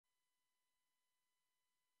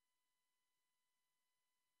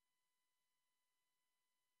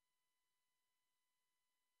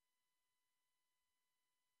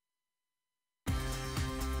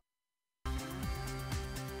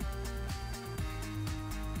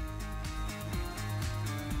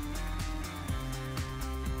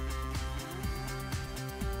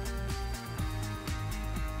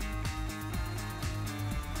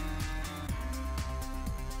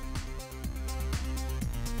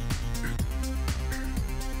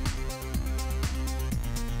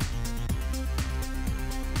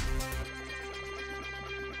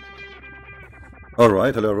All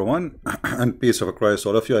right, hello everyone, and peace of Christ,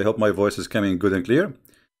 all of you. I hope my voice is coming good and clear.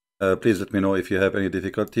 Please let me know if you have any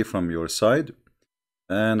difficulty from your side,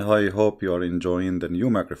 and I hope you are enjoying the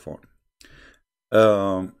new microphone.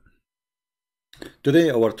 Today,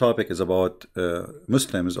 our topic is about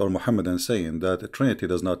Muslims or Mohammedans saying that the Trinity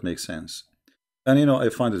does not make sense. And you know, I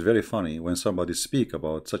find it very funny when somebody speak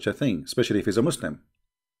about such a thing, especially if he's a Muslim.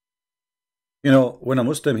 You know, when a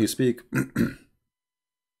Muslim he speak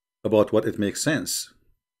about what it makes sense,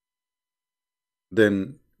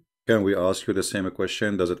 then can we ask you the same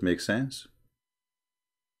question? Does it make sense?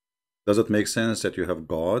 Does it make sense that you have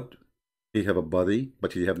God, he have a body,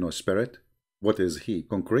 but he have no spirit? What is he?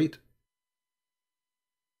 Concrete?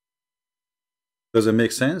 Does it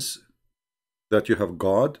make sense that you have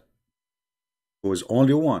God, who is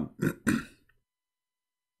only one,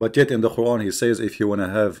 but yet in the Quran he says if you want to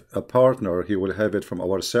have a partner, he will have it from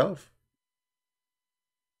ourselves?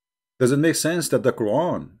 Does it make sense that the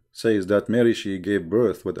Quran says that Mary, she gave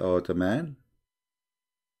birth without a man?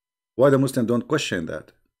 Why the Muslims don't question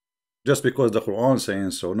that? Just because the Quran saying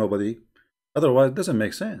so, nobody. Otherwise, it doesn't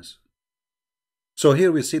make sense. So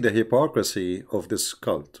here we see the hypocrisy of this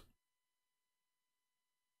cult.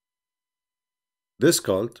 This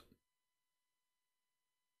cult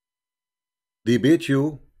debate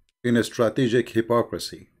you in a strategic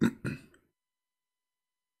hypocrisy.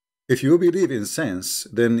 If you believe in sense,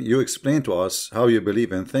 then you explain to us how you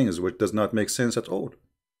believe in things which does not make sense at all.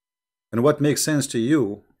 And what makes sense to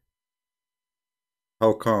you,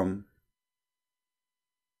 how come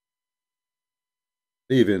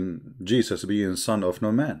even Jesus being son of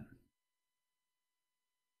no man?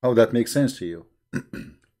 How that makes sense to you?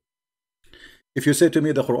 If you say to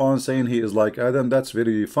me the Quran saying he is like Adam, that's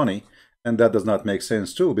very funny, and that does not make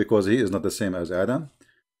sense too, because he is not the same as Adam.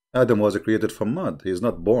 Adam was created from mud. He is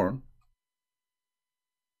not born.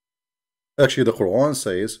 Actually, the Quran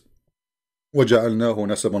says, وَجَعَلْنَاهُ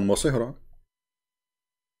نَسَبًا وَصِهْرًا.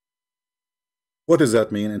 What does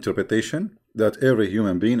that mean? Interpretation that every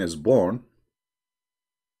human being is born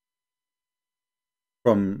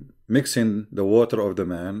from mixing the water of the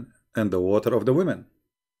man and the water of the women.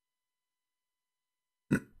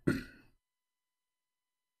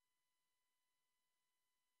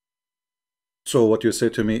 So what you say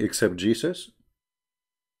to me, except Jesus?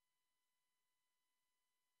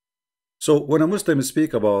 So when a Muslim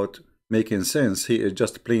speak about making sense, he is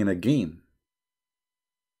just playing a game.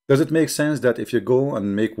 Does it make sense that if you go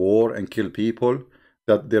and make war and kill people,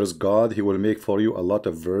 that there's God, he will make for you a lot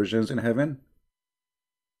of virgins in heaven?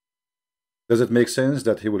 Does it make sense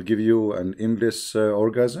that he will give you an endless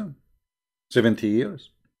orgasm? 70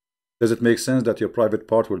 years? Does it make sense that your private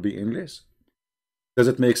part will be endless? Does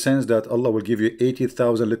it make sense that Allah will give you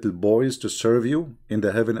 80,000 little boys to serve you in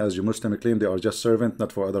the heaven, as you Muslim claim they are just servant,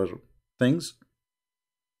 not for other things?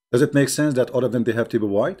 Does it make sense that all of them they have to be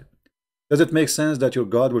white? Does it make sense that your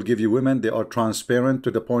God will give you women, they are transparent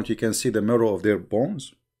to the point you can see the marrow of their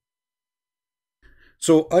bones?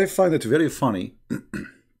 So I find it very funny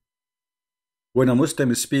when a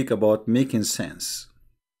Muslim speak about making sense.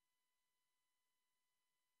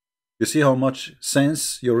 You see how much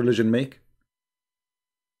sense your religion make?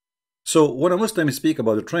 So when a Muslim speak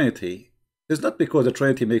about the Trinity, it's not because the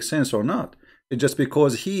Trinity makes sense or not. It's just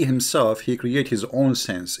because he himself, he create his own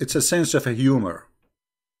sense. It's a sense of a humor.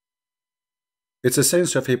 It's a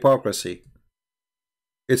sense of hypocrisy.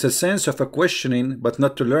 It's a sense of a questioning, but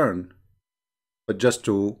not to learn, but just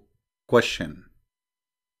to question.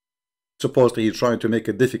 Supposedly he's trying to make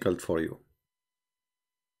it difficult for you.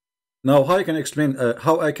 Now, how I can explain,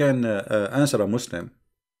 how I can answer a Muslim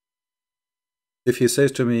if he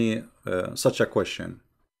says to me such a question?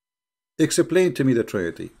 Explain to me the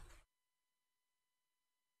Trinity.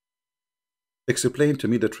 Explain to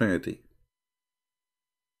me the Trinity.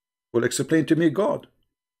 Well, explain to me God.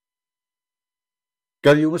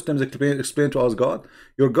 Can you Muslims explain to us God?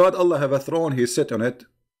 Your God, Allah, have a throne, he sit on it.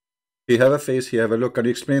 He have a face, he have a look. Can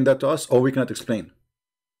you explain that to us? Or we cannot explain.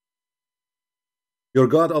 Your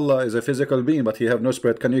God, Allah, is a physical being, but he have no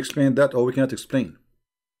spirit. Can you explain that? Or we cannot explain.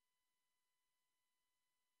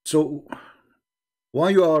 So why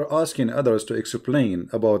you are asking others to explain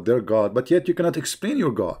about their God, but yet you cannot explain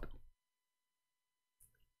your God?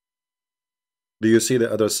 Do you see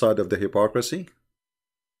the other side of the hypocrisy?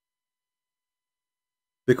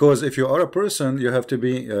 Because if you are a person, you have to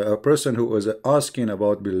be a person who is asking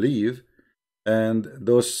about belief, and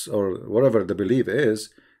those, or whatever the belief is,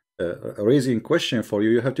 raising question for you,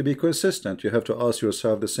 you have to be consistent. You have to ask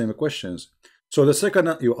yourself the same questions. So the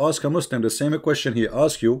second you ask a Muslim the same question he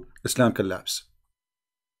asks you, Islam collapse.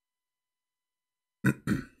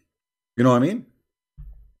 You know what I mean?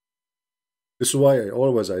 This is why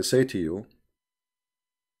I say to you,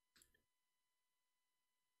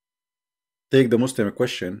 take the Muslim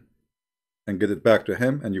question and get it back to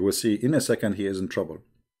him, and you will see in a second he is in trouble.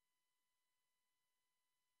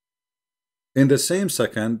 In the same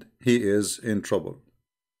second, he is in trouble.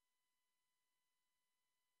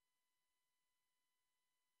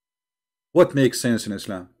 What makes sense in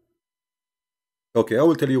Islam? Okay, I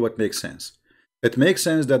will tell you what makes sense. It makes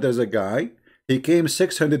sense that there's a guy, he came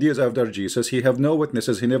 600 years after Jesus, he have no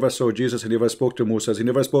witnesses, he never saw Jesus, he never spoke to Moses, he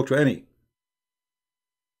never spoke to any.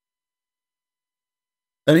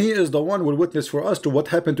 And he is the one who will witness for us to what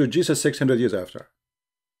happened to Jesus 600 years after.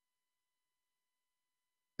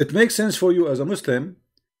 It makes sense for you as a Muslim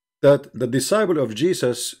that the disciple of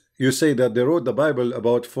Jesus, you say that they wrote the Bible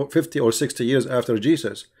about 50 or 60 years after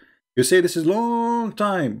Jesus. You say this is long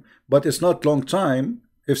time, but it's not long time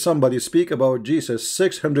if somebody speak about Jesus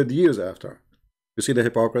 600 years after. You see the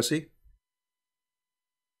hypocrisy?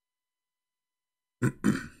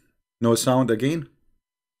 No sound again?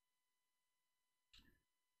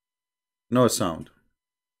 No sound.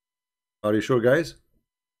 Are you sure, guys?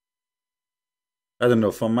 I don't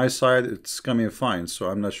know. From my side, it's coming fine, so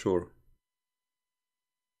I'm not sure.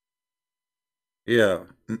 Yeah.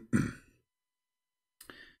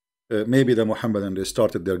 Maybe the Mohammedans, they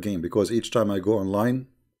started their game, because each time I go online,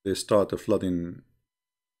 they start flooding.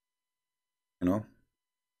 You know,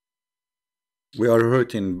 we are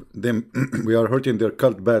hurting them. We are hurting their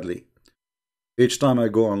cult badly. Each time I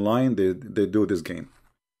go online, they do this game,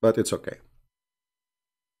 but it's okay.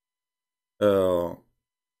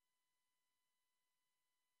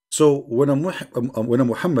 So when a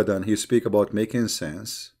Muhammadan he speak about making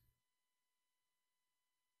sense,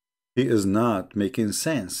 he is not making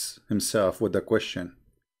sense himself with the question,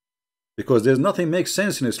 because there's nothing makes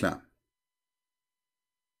sense in Islam.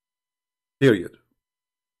 Period.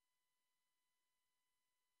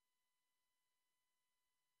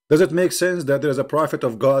 Does it make sense that there is a prophet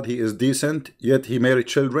of God, he is decent, yet he married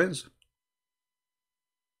children?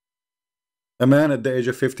 A man at the age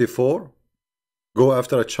of 54 go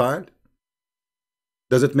after a child?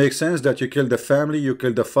 Does it make sense that you kill the family, you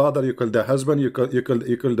kill the father, you kill the husband, you kill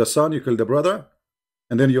the son, you kill the brother,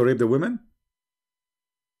 and then you rape the women?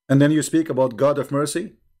 And then you speak about God of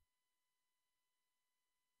mercy?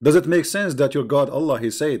 Does it make sense that your God Allah, he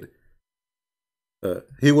said,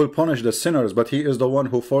 he will punish the sinners, but he is the one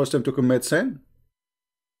who forced them to commit sin?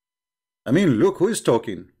 I mean, look who is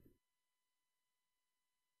talking.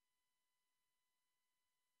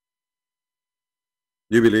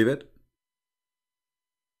 You believe it?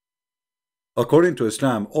 According to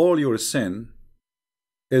Islam, all your sin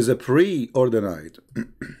is a preordained.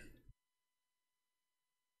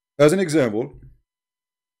 As an example,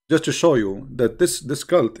 just to show you that this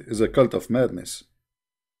cult is a cult of madness.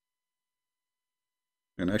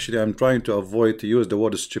 And actually, I'm trying to avoid to use the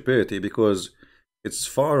word stupidity, because it's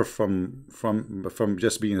far from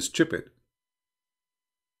just being stupid.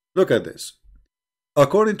 Look at this.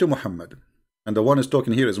 According to Muhammad, and the one who's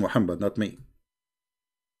talking here is Muhammad, not me,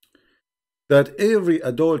 that every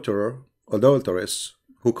adulteress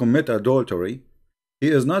who commit adultery, he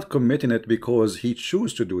is not committing it because he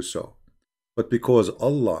chooses to do so, but because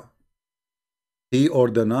Allah, he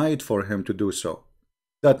ordained for him to do so.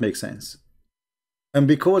 That makes sense. And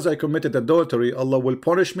because I committed adultery, Allah will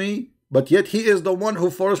punish me, but yet he is the one who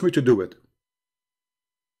forced me to do it.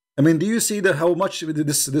 I mean, do you see that how much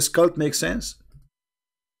this cult makes sense?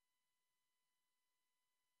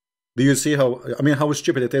 Do you see how, I mean, how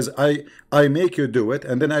stupid it is? I make you do it,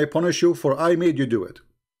 and then I punish you for I made you do it.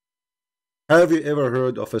 Have you ever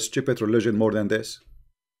heard of a stupid religion more than this?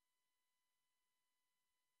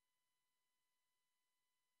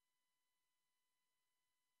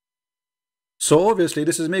 So obviously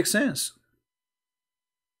this makes sense.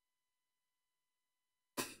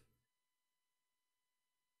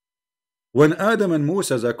 When Adam and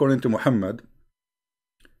Moses, according to Muhammad,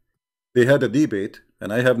 they had a debate,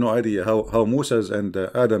 and I have no idea how Moses and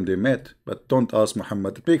Adam they met, but don't ask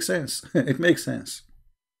Muhammad. It makes sense. It makes sense.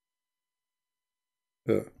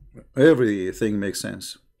 Everything makes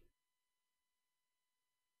sense.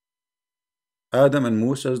 Adam and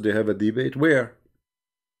Moses, they have a debate. Where?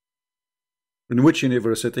 In which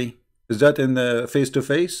university? Is that in face to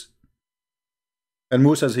face? And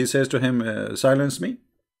Moses, he says to him, silence me.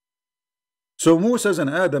 So Moses and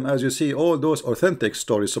Adam, as you see, all those authentic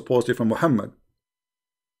stories supposedly from Muhammad,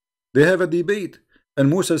 they have a debate, and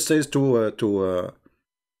Moses says to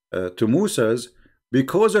Moses,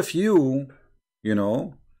 because of you, you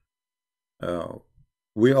know,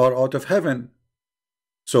 we are out of heaven.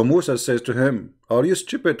 So Moses says to him, are you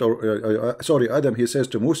stupid? Or sorry, Adam, he says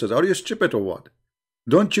to Moses, are you stupid or what?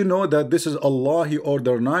 Don't you know that this is Allah? He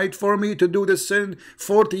ordered night for me to do this sin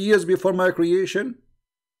 40 years before my creation?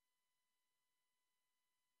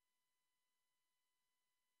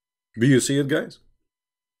 Do you see it, guys?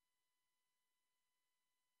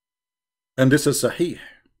 And this is Sahih.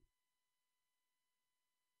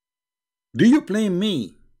 Do you blame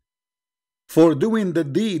me for doing the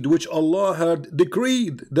deed which Allah had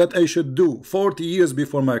decreed that I should do 40 years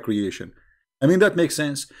before my creation? I mean, that makes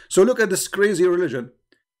sense. So look at this crazy religion.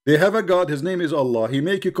 They have a God, his name is Allah. He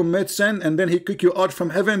make you commit sin and then he kick you out from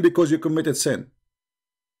heaven because you committed sin.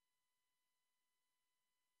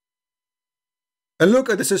 And look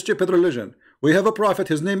at this stupid religion. We have a prophet,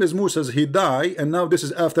 his name is Moses. He died, and now this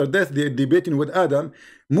is after death. They're debating with Adam.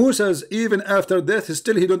 Moses, even after death,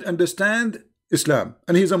 still he don't understand Islam.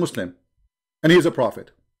 And he's a Muslim. And he's a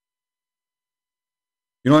prophet.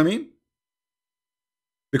 You know what I mean?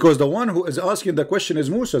 Because the one who is asking the question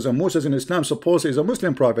is Moses, and Moses in Islam supposedly is a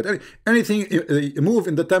Muslim prophet. Anything move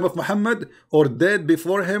in the time of Muhammad or dead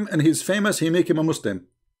before him and he's famous, he make him a Muslim.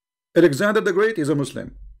 Alexander the Great is a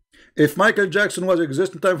Muslim. If Michael Jackson was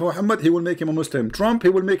existing in time for Muhammad, he will make him a Muslim. Trump, he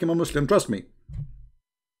will make him a Muslim, trust me.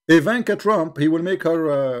 Ivanka Trump, he will make her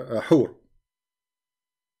a whore.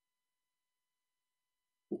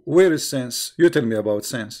 Where is sense? You tell me about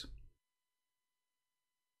sense.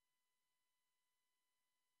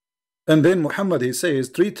 And then Muhammad, he says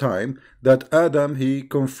 3 times that Adam, he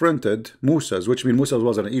confronted Moses, which means Moses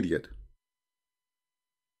was an idiot.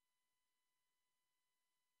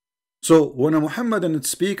 So when a Mohammedan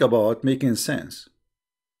speak about making sense,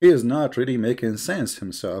 he is not really making sense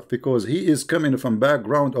himself, because he is coming from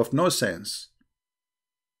background of no sense.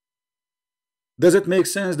 Does it make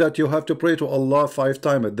sense that you have to pray to Allah 5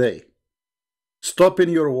 times a day? Stop in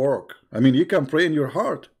your work. I mean, you can pray in your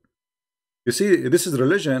heart. You see, this is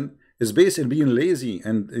religion is based in being lazy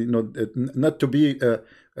and not to be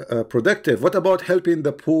productive. What about helping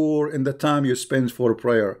the poor in the time you spend for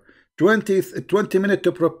prayer? 20 minutes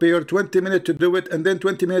to prepare, 20 minutes to do it, and then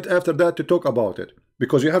 20 minutes after that to talk about it.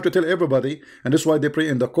 Because you have to tell everybody, and that's why they pray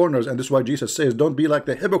in the corners, and that's why Jesus says, don't be like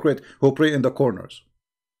the hypocrite who pray in the corners.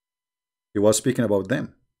 He was speaking about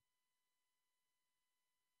them.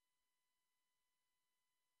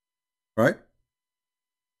 Right?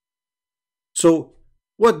 So,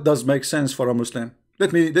 what does make sense for a Muslim?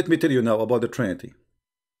 Let me tell you now about the Trinity.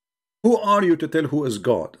 Who are you to tell who is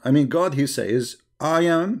God? I mean, God, he says, I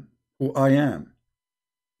am who I am.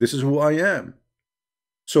 This is who I am.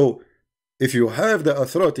 So, if you have the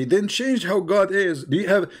authority, then change how God is.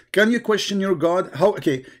 Can you question your God?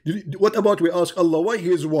 Okay, what about we ask Allah why he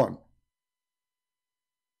is one?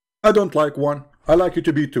 I don't like one. I like you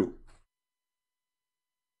to be 2.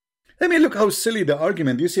 I mean, look how silly the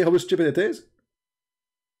argument. Do you see how stupid it is?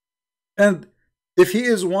 And if he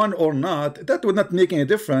is one or not, that would not make any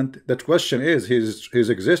difference. The question is, he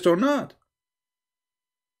exists or not?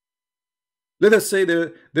 Let us say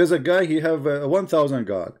there's a guy, he have 1,000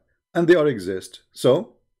 God, and they are exist.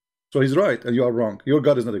 So he's right, and you are wrong. Your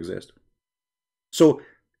God does not exist. So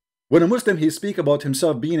when a Muslim, he speak about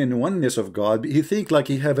himself being in oneness of God, he think like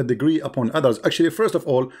he have a degree upon others. Actually, first of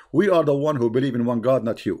all, we are the one who believe in one God,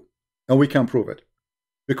 not you. And we can prove it.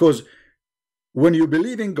 Because when you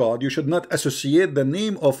believe in God, you should not associate the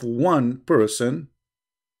name of one person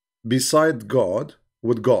beside God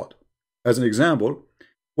with God. As an example,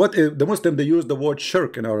 what is the Muslim, they use the word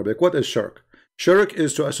shirk in Arabic. What is shirk? Shirk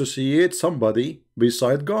is to associate somebody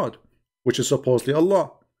beside God, which is supposedly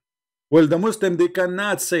Allah. Well, the Muslim, they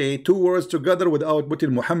cannot say 2 words together without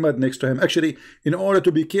putting Muhammad next to him. Actually, in order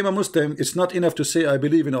to become a Muslim, it's not enough to say I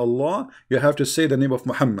believe in Allah. You have to say the name of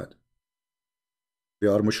Muhammad. They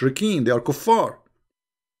are mushrikeen, they are kuffar.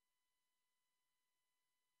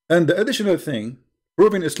 And the additional thing,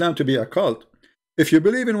 proving Islam to be a cult, if you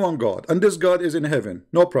believe in one God, and this God is in heaven,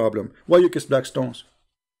 no problem. Why you kiss black stones?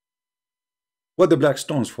 What the black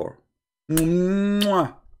stones for?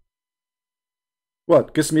 Mwah.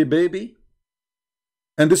 What, kiss me baby?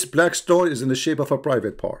 And this black stone is in the shape of a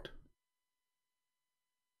private part.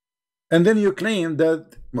 And then you claim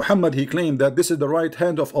that, Muhammad, he claimed that this is the right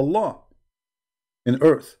hand of Allah in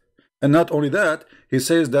earth. And not only that, he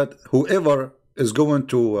says that whoever is going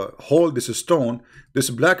to hold this stone, this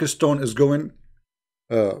black stone is going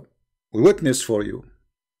witness for you.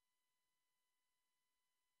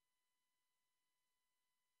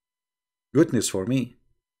 Witness for me?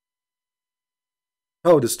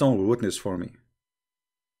 How the stone will witness for me?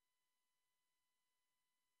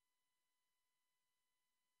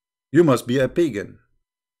 You must be a pagan.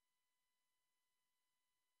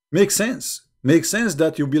 Makes sense. Makes sense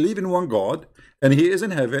that you believe in one God and he is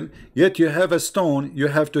in heaven, yet you have a stone you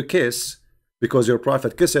have to kiss because your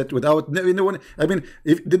prophet kiss it without anyone. I mean,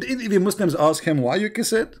 did even Muslims ask him why you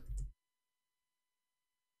kiss it?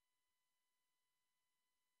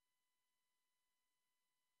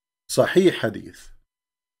 Sahih hadith.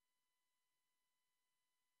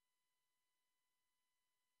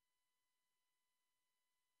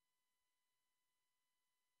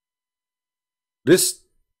 This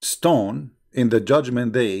stone in the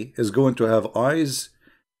judgment day is going to have eyes,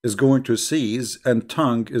 is going to seize, and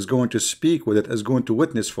tongue is going to speak with it, is going to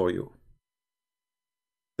witness for you.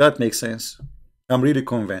 That makes sense. I'm really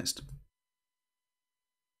convinced.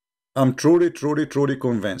 I'm truly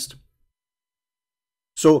convinced.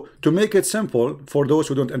 So to make it simple for those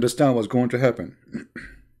who don't understand what's going to happen,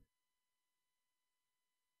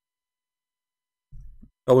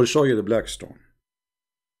 I will show you the black stone.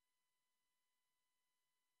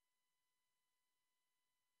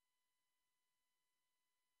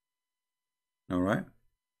 All right.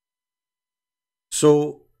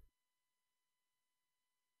 So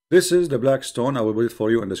this is the black stone. I will put it for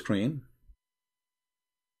you on the screen.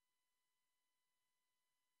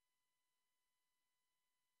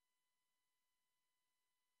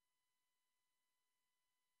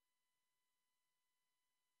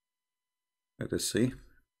 Let us see.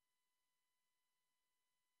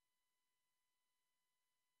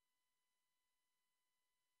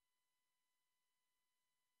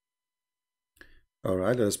 All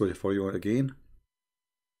right, let's put it for you again.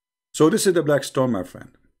 So this is the black stone, my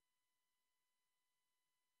friend.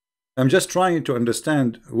 I'm just trying to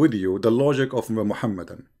understand with you the logic of the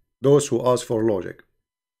Mohammedan, those who ask for logic.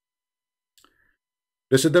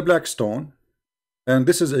 This is the black stone, and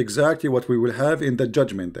this is exactly what we will have in the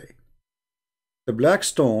judgment day. The black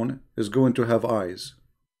stone is going to have eyes.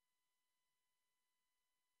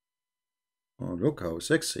 Oh, look how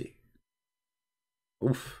sexy.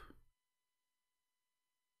 Oof.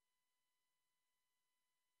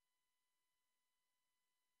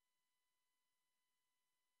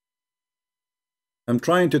 I'm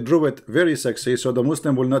trying to draw it very sexy so the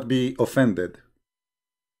Muslim will not be offended.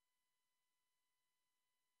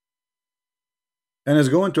 And it's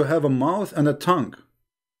going to have a mouth and a tongue.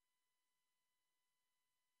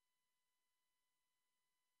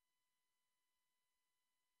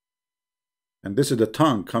 And this is the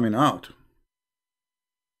tongue coming out.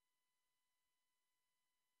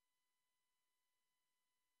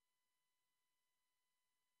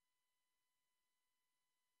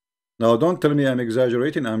 Now don't tell me I'm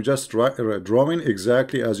exaggerating. I'm just drawing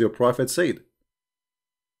exactly as your prophet said.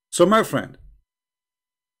 So my friend,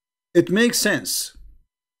 it makes sense.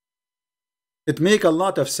 It makes a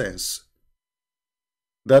lot of sense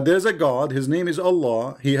that there's a God, his name is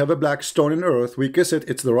Allah, he have a black stone in earth, we kiss it,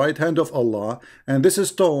 it's the right hand of Allah, and this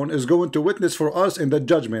stone is going to witness for us in the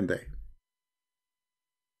judgment day.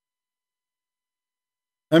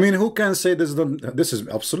 I mean, who can say this is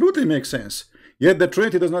absolutely makes sense? Yet the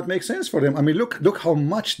Trinity does not make sense for them. I mean, look how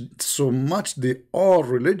so much they are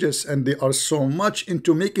religious, and they are so much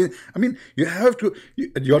into making. I mean, you have to. You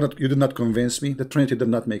did not convince me. The Trinity did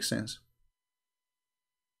not make sense.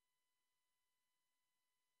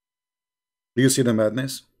 Do you see the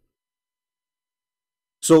madness?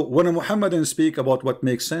 So when a Mohammedan speak about what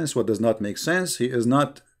makes sense, what does not make sense, he is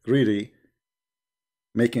not really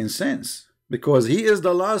making sense, because he is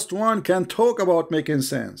the last one can talk about making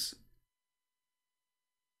sense.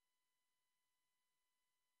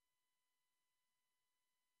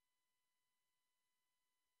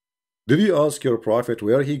 Did you ask your prophet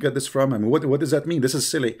where he got this from? I mean, what does that mean? This is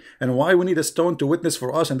silly. And why we need a stone to witness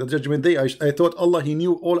for us in the judgment day? I thought Allah, he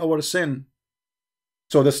knew all our sin.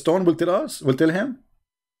 So the stone will tell us, will tell him?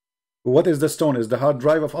 What is the stone? Is the hard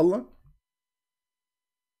drive of Allah?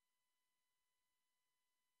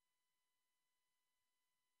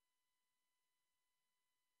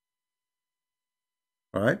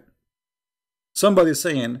 All right. Somebody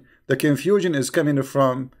saying the confusion is coming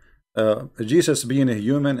from Jesus being a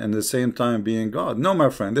human and at the same time being God. No, my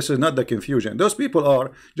friend, this is not the confusion. Those people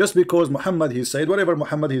are, just because Muhammad he said, whatever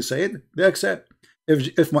Muhammad he said, they accept.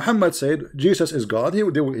 If Muhammad said Jesus is God,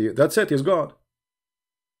 that's it, he's God.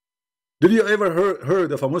 Did you ever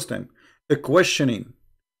heard of a Muslim questioning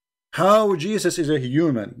how Jesus is a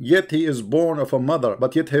human, yet he is born of a mother,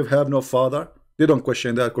 but yet he have no father? They don't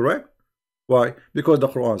question that, correct? Why? Because the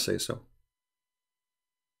Quran says so.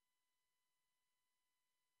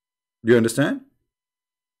 Do you understand?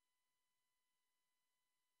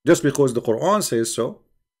 Just because the Quran says so,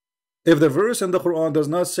 If the verse in the Quran does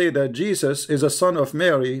not say that Jesus is a son of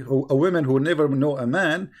Mary, a woman who never know a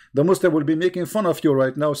man, the Muslim will be making fun of you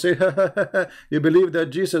right now. Say, you believe that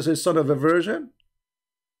Jesus is son of a virgin?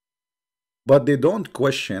 But they don't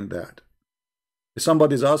question that. If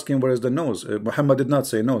somebody's asking where is the nose, Muhammad did not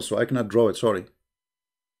say nose, so I cannot draw it, sorry.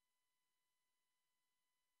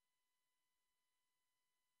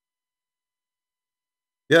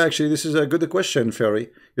 Yeah, actually, this is a good question, Ferry.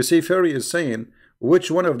 You see, Ferry is saying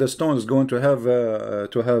which one of the stones is going to have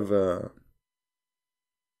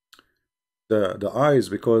the eyes,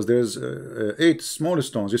 because there's 8 small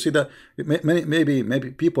stones. You see that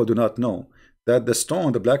maybe people do not know that the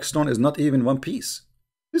stone, the black stone, is not even one piece.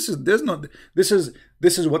 This is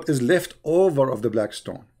what is left over of the black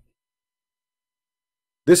stone.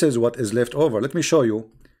 This is what is left over. Let me show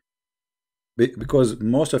you, because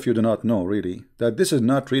most of you do not know really that this is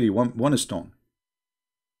not really one stone.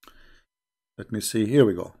 Let me see. Here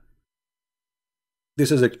we go.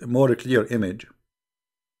 This is a more clear image.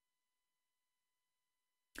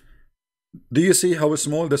 Do you see how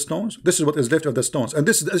small the stones? This is what is left of the stones, and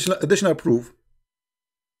this is additional proof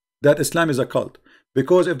that Islam is a cult.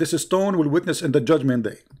 Because if this stone will witness in the judgment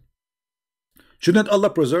day, shouldn't Allah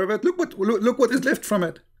preserve it? Look what is left from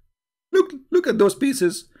it. Look at those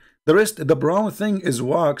pieces. The rest, the brown thing, is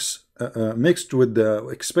wax mixed with the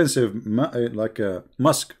expensive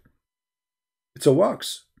musk. It's a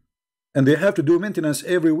wax, and they have to do maintenance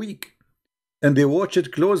every week, and they watch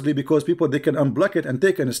it closely because people, they can unblock it and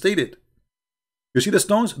take and state it. You see the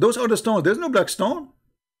stones? Those are the stones. There's no black stone.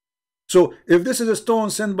 So if this is a stone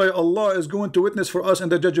sent by Allah, is going to witness for us in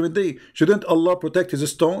the judgment day, shouldn't Allah protect his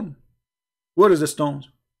stone? Where is the stones?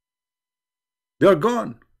 They are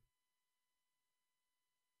gone.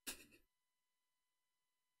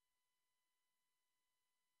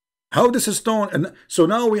 How this is stone? And so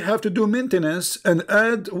now we have to do maintenance and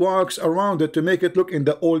add wax around it to make it look in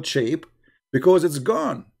the old shape, because it's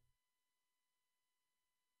gone.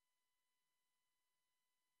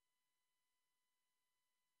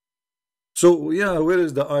 So yeah, where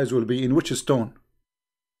is the eyes will be? In which stone?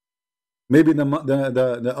 Maybe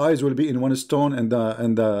the eyes will be in one stone, and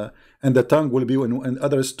the tongue will be in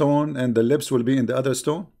other stone, and the lips will be in the other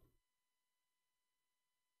stone.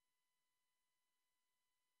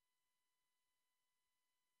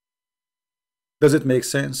 Does it make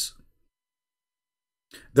sense?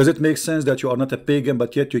 Does it make sense that you are not a pagan,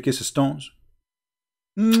 but yet you kiss stones?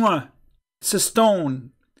 Mwah! It's a stone.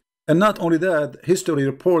 And not only that, history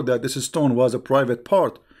report that this stone was a private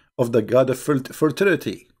part of the god of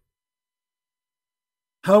fertility.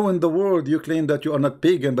 How in the world you claim that you are not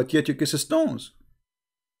pagan, but yet you kiss stones?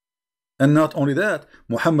 And not only that,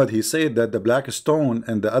 Muhammad, he said that the black stone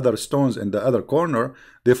and the other stones in the other corner,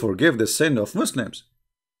 they forgive the sin of Muslims.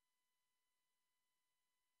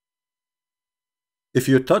 If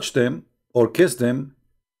you touch them or kiss them,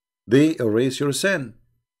 they erase your sin.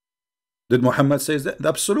 Did Muhammad say that?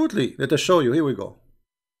 Absolutely. Let us show you. Here we go.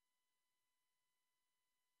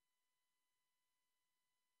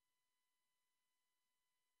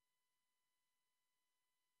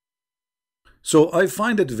 So I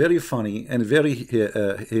find it very funny and very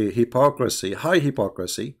high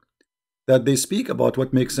hypocrisy, that they speak about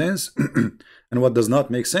what makes sense and what does not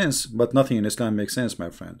make sense, but nothing in Islam makes sense, my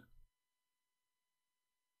friend.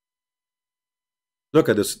 Look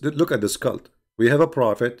at this. Look at this cult. We have a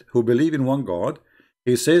prophet who believes in one God.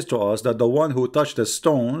 He says to us that the one who touched the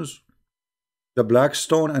stones, the black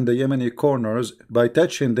stone and the Yemeni corners, by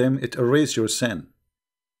touching them, it erases your sin.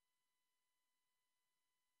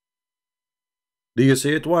 Do you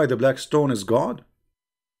see it? Why? The black stone is God.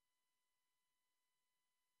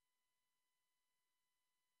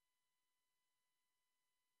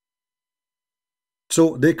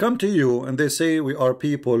 So they come to you and they say we are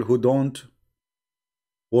people who don't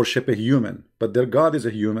worship a human, but their God is a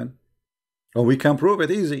human, and we can prove it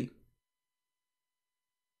easy.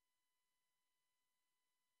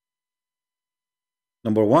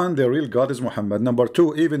 Number one, the real God is Muhammad. Number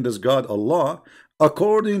two, even this God Allah,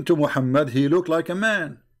 according to Muhammad, he looked like a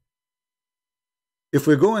man. If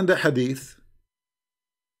we go in the hadith,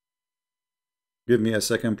 give me a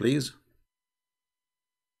second please.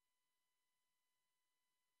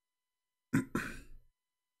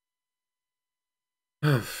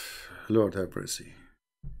 Lord have mercy.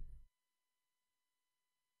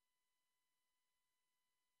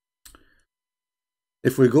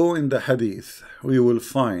 If we go in the hadith, we will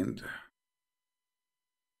find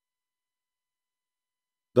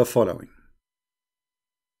the following.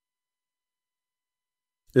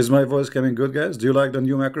 Is my voice coming good, guys? Do you like the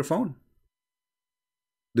new microphone?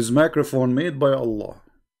 This microphone made by Allah.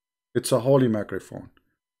 It's a holy microphone.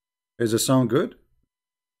 Is the sound good?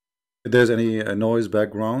 If there's any noise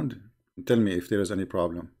background, tell me if there is any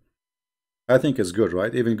problem. I think it's good,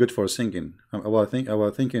 right? Even good for singing. I was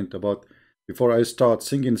thinking about before I start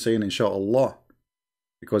singing, saying inshallah,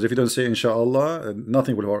 because if you don't say inshallah,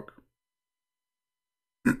 nothing will work.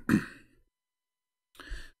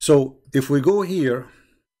 So if we go here,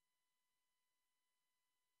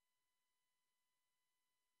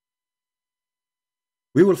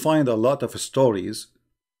 we will find a lot of stories,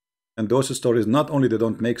 and those stories not only they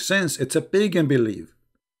don't make sense, it's a pagan belief.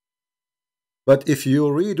 But if you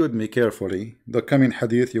read with me carefully the coming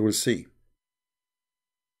hadith, you will see.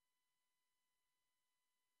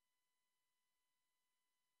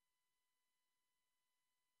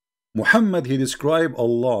 Muhammad, he described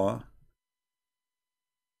Allah,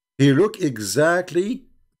 he looked exactly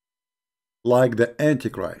like the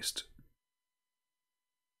Antichrist.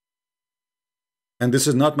 And this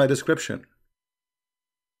is not my description.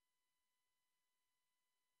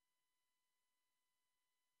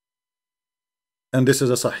 And this is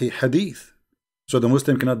a Sahih hadith, so the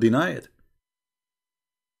Muslim cannot deny it.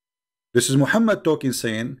 This is Muhammad talking,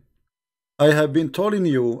 saying, I have been telling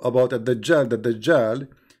you about the Dajjal, that Dajjal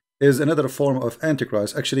is another form of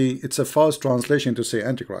Antichrist. Actually, it's a false translation to say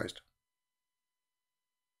Antichrist.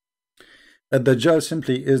 Dajjal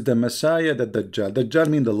simply is the Messiah, that Dajjal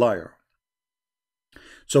means the liar.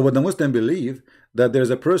 So what the Muslim believe, that there's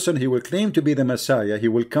a person, he will claim to be the Messiah, he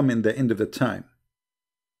will come in the end of the time.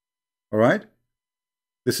 All right?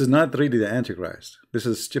 This is not really the Antichrist. This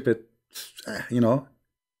is stupid, you know.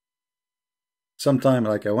 Sometimes,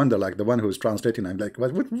 like, I wonder, like the one who's translating, I'm like, why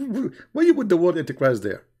you put the word Antichrist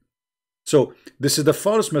there? So this is the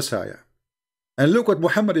false Messiah. And look what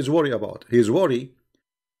Muhammad is worried about. He's worried.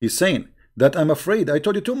 He's saying that I'm afraid. I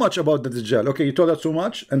told you too much about the Dajjal. Okay, you told us too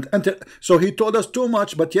much. And so he told us too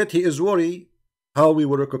much, but yet he is worried how we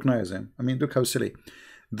will recognize him. I mean, look how silly.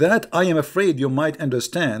 That I am afraid you might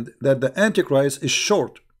understand that the Antichrist is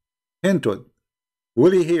short, hinted,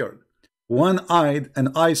 woolly-haired, one-eyed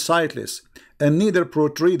and eye-sightless, and neither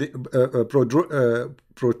protruding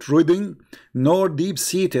nor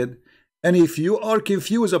deep-seated. And if you are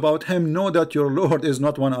confused about him, know that your Lord is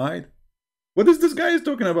not one-eyed. What is this guy is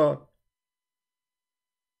talking about?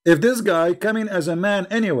 If this guy coming as a man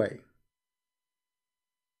anyway,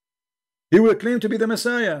 he will claim to be the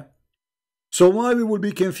Messiah. So why we will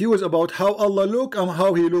be confused about how Allah look and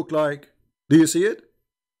how he look like? Do you see it?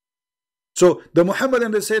 So the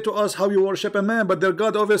Mohammedans, they say to us how you worship a man, but their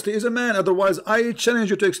God obviously is a man. Otherwise, I challenge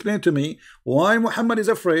you to explain to me why Muhammad is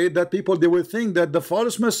afraid that people, they will think that the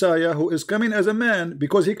false Messiah who is coming as a man,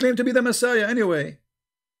 because he claimed to be the Messiah anyway.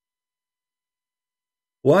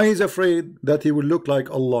 Why he's afraid that he will look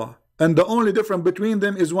like Allah? And the only difference between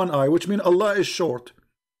them is one eye, which means Allah is short.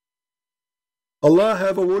 Allah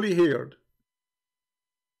have a woolly hair.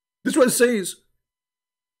 This is what it says.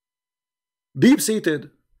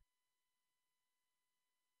 Deep-seated.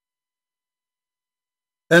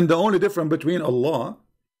 And the only difference between Allah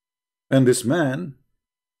and this man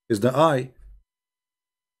is the eye.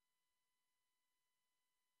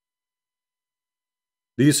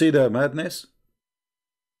 Do you see the madness?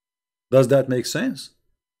 Does that make sense?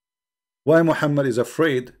 Why Muhammad is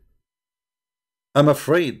afraid? I'm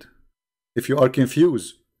afraid. If you are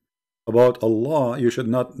confused about Allah, you should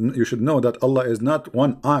know that Allah is not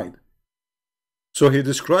one-eyed. So he's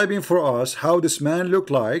describing for us how this man looked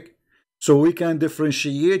like, so we can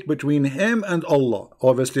differentiate between him and Allah.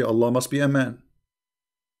 Obviously, Allah must be a man.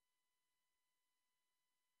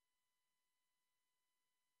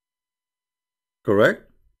 Correct?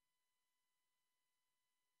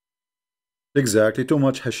 Exactly, too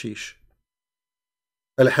much hashish.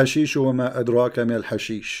 Al-hashish wa ma adraka min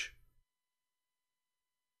al-hashish.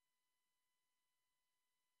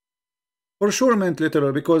 For sure meant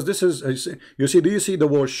literal, because this is, you see, do you see the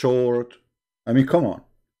word short? I mean, come on.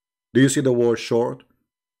 Do you see the word short?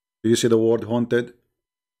 Do you see the word haunted?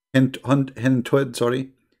 Hinted, sorry.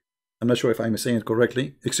 I'm not sure if I'm saying it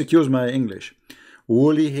correctly. Excuse my English.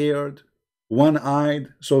 Woolly-haired,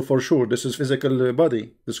 one-eyed. So for sure, this is physical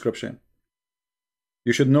body description.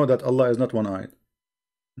 You should know that Allah is not one-eyed.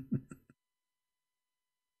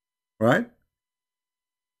 Right?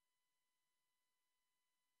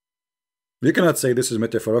 You cannot say this is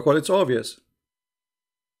metaphorical. It's obvious.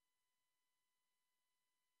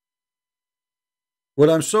 Well,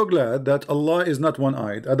 I'm so glad that Allah is not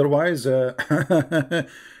one-eyed. Otherwise, I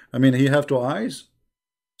mean, he have two eyes.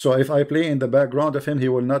 So if I play in the background of him, he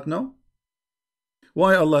will not know.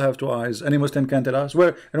 Why Allah have two eyes? Any Muslim can tell us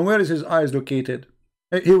where is his eyes located?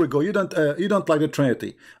 Hey, here we go. You don't like the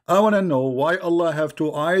Trinity. I want to know why Allah have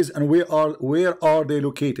two eyes and where are they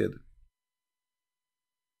located?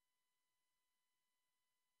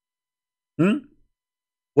 Hmm?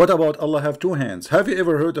 What about Allah have two hands? Have you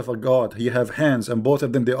ever heard of a God? He have hands and both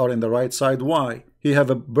of them they are in the right side. Why? He have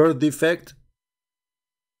a birth defect?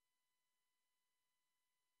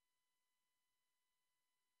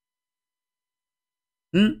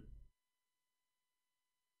 Hmm?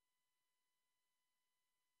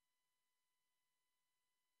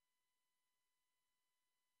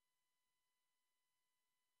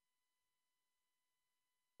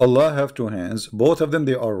 Allah have two hands, both of them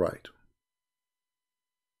they are right.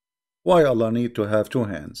 Why Allah need to have two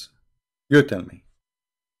hands? You tell me.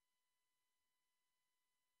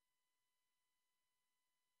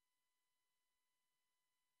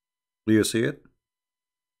 Do you see it?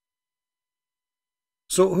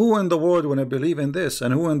 So who in the world want to believe in this,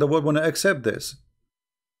 and who in the world want to accept this?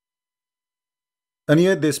 And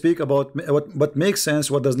yet they speak about what makes sense,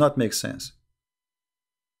 what does not make sense.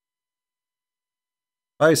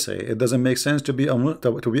 I say it doesn't make sense to be a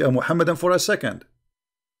Muhammadan for a second.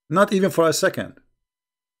 Not even for a second.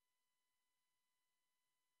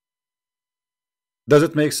 Does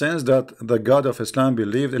it make sense that the God of Islam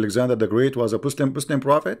believed Alexander the Great was a Muslim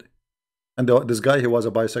prophet? And this guy, he was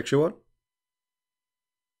a bisexual?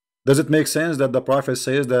 Does it make sense that the prophet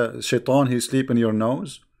says that shaitan, he sleep in your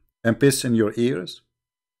nose and piss in your ears?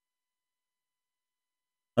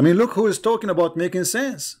 I mean, look who is talking about making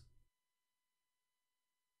sense.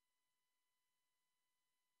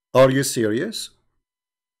 Are you serious?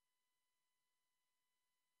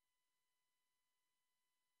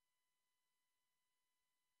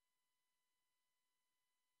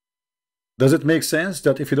 Does it make sense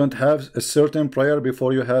that if you don't have a certain prayer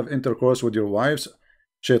before you have intercourse with your wives,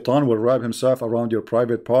 Shaitan will wrap himself around your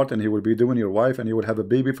private part and he will be doing your wife and you will have a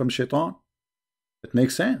baby from Shaitan? It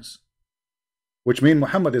makes sense. Which means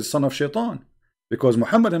Muhammad is son of Shaitan. Because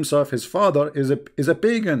Muhammad himself, his father, is a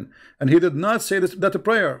pagan. And he did not say that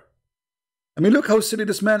prayer. I mean, look how silly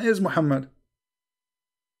this man is, Muhammad.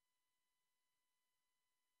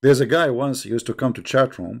 There's a guy once used to come to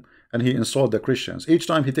chat room and he insulted the Christians. Each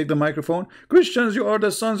time he take the microphone, Christians, you are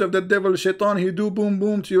the sons of the devil, Shaitan. He do boom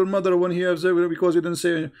boom to your mother when he has because he didn't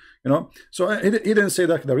say, you know. So he didn't say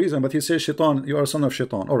that the reason, but he says Shaitan, you are a son of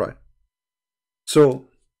Shaitan. All right. So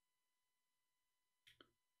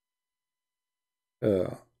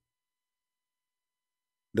the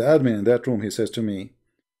admin in that room, he says to me,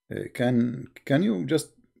 can you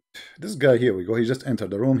just, this guy, here we go, he just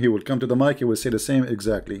entered the room, he will come to the mic, he will say the same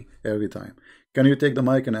exactly every time. Can you take the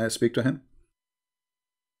mic and I speak to him?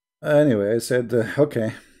 Anyway, I said,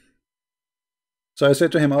 okay. So I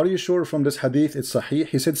said to him, are you sure from this hadith it's sahih?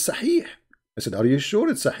 He said, sahih. I said, are you sure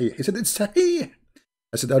it's sahih? He said, it's sahih.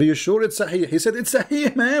 I said, are you sure it's sahih? He said, it's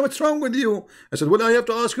sahih, man. What's wrong with you? I said, well, I have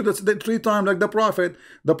to ask you that 3 times like the Prophet.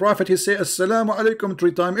 The Prophet, he say, assalamu alaikum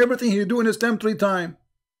 3 times. Everything he do in his time 3 times.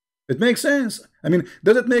 It makes sense. I mean,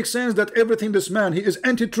 does it make sense that everything this man, he is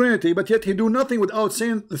anti-Trinity, but yet he do nothing without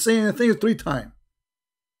saying things 3 times?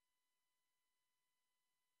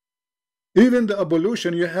 Even the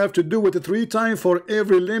ablution you have to do it 3 times for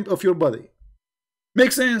every limb of your body.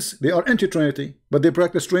 Makes sense. They are anti-Trinity, but they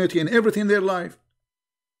practice Trinity in everything in their life.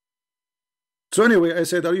 So anyway, I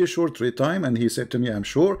said, are you sure 3 times? And he said to me, I'm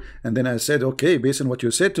sure. And then I said, okay, based on what you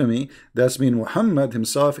said to me, that's mean Muhammad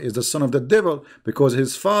himself is the son of the devil, because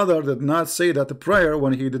his father did not say that prayer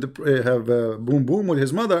when he did have boom boom with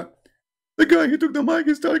his mother. The guy, he took the mic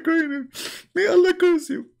and started crying. May Allah curse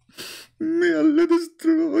you. May Allah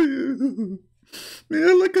destroy you. May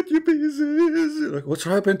Allah cut you pieces. Like, what's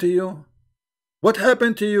happened to you? What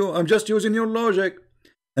happened to you? I'm just using your logic.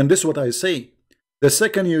 And this is what I say. The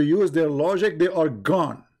second you use their logic, they are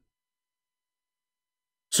gone.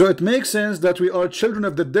 So it makes sense that we are children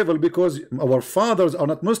of the devil because our fathers are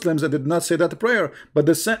not Muslims and did not say that prayer. But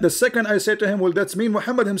the second I say to him, well, that's mean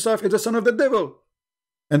Muhammad himself is the son of the devil.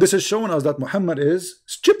 And this is showing us that Muhammad is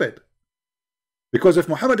stupid. Because if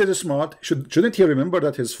Muhammad is smart, shouldn't he remember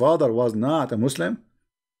that his father was not a Muslim?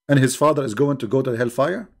 And his father is going to go to the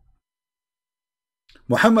hellfire?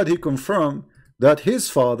 Muhammad, he confirmed that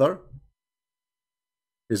his father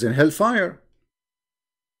is in hellfire.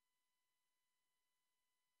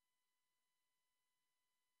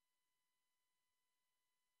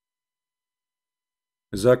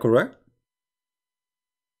 Is that correct?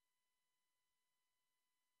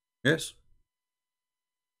 Yes.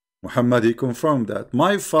 Muhammad, he confirmed that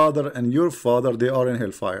my father and your father, they are in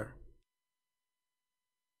hellfire.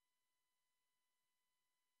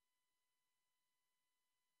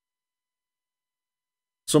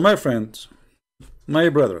 So my friends, my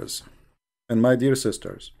brothers, and my dear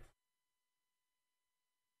sisters,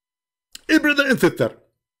 hey brother and sister,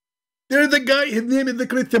 there is a guy, his name is the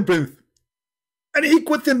Christian Prince, and he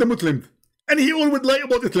questioned the Muslims. and he always lie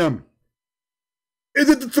about Islam. Is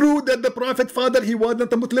it true that the Prophet father, he was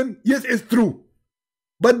not a Muslim? Yes, it's true.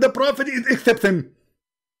 But the Prophet is exception.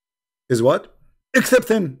 Is what?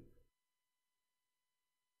 Exception.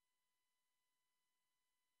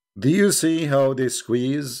 Do you see how they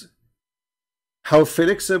squeeze? How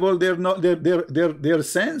flexible their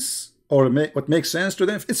sense, or what makes sense to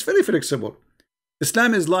them? It's very flexible.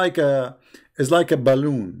 Islam is like a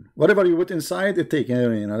balloon. Whatever you put inside, it takes.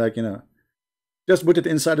 Just put it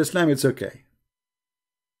inside Islam. It's okay.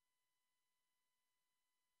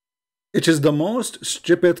 It is the most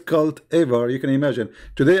stupid cult ever you can imagine.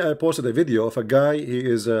 Today I posted a video of a guy. He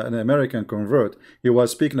is an American convert. He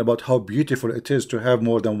was speaking about how beautiful it is to have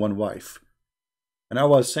more than one wife. And I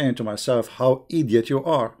was saying to myself, how idiot you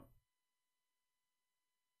are.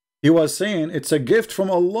 He was saying it's a gift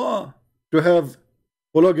from Allah to have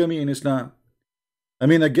polygamy in Islam. I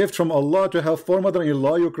mean, a gift from Allah to have 4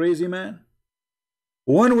 mother-in-law, you crazy man.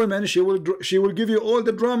 One woman, she will give you all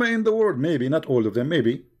the drama in the world. Maybe, not all of them,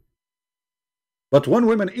 maybe. But one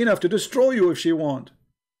woman enough to destroy you if she want.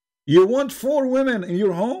 You want 4 women in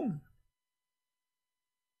your home?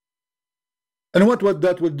 And what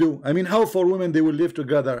that would do? I mean, how 4 women they will live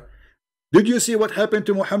together? Did you see what happened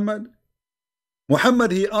to Muhammad?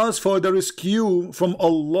 Muhammad, he asked for the rescue from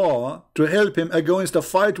Allah to help him against a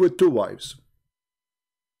fight with 2 wives.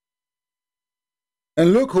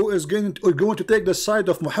 And look who is going to take the side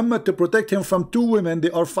of Muhammad to protect him from 2 women.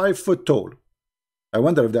 They are 5 foot tall. I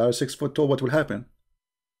wonder if they are 6 foot tall, what will happen?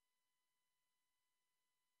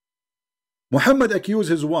 Muhammad accused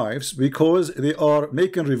his wives because they are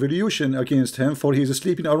making revolution against him for he's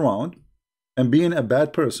sleeping around and being a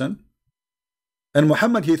bad person. And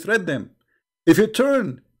Muhammad, he threatened them. If you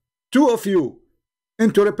turn 2 of you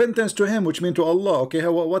into repentance to him, which means to Allah, okay,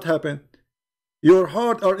 what happened? Your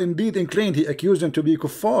heart are indeed inclined. He accused them to be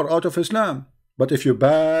kuffar out of Islam. But if you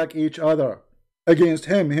back each other against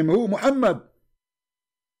him who? Muhammad.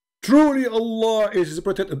 Truly Allah is his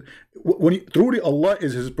protector. Truly Allah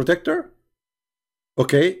is his protector.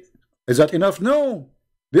 Okay, is that enough? No.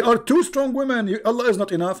 They are 2 strong women. Allah is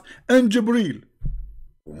not enough. And Jibreel.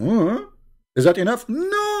 Is that enough?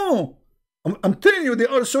 No. I'm telling you, they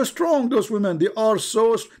are so strong, those women. They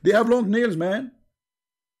have long nails, man.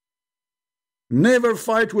 Never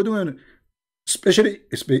fight with women, especially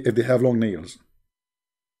if they have long nails.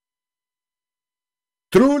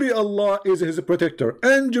 Truly Allah is his protector.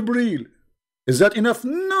 And Jibreel. Is that enough?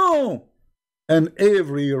 No. And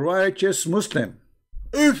every righteous Muslim.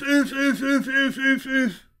 If.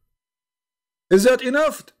 Is that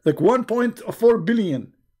enough? Like 1.4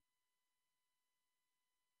 billion.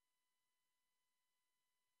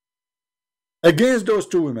 Against those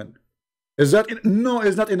 2 women. Is that no,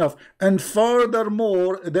 it's not enough. And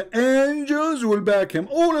furthermore, the angels will back him.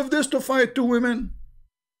 All of this to fight 2 women.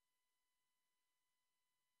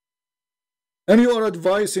 And you are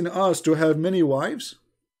advising us to have many wives?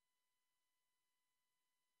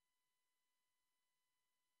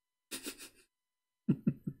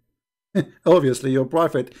 Obviously, your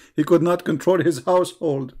prophet, he could not control his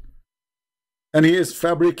household. And he is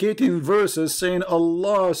fabricating verses saying,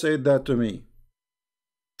 Allah said that to me.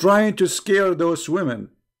 Trying to scare those women.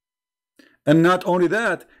 And not only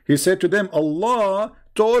that, he said to them, Allah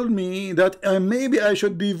told me that maybe I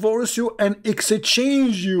should divorce you and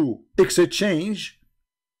exchange you. Exchange?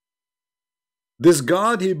 This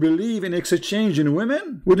God, he believe in exchanging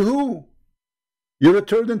women? With who? You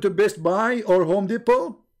return them to Best Buy or Home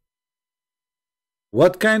Depot?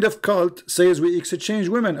 What kind of cult says we exchange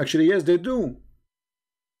women? Actually, yes, they do.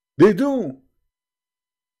 They do.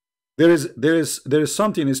 There is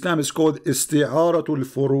something in Islam is called isti'aratul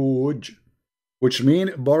furuj, which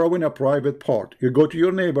means borrowing a private part. You go to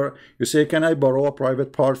your neighbor, you say, can I borrow a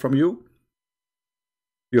private part from you?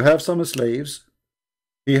 You have some slaves,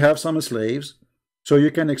 he have some slaves, so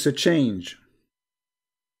you can exchange.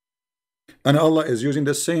 And Allah is using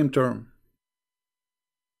the same term.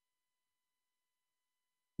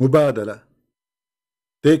 Mubadala.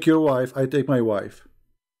 Take your wife, I take my wife.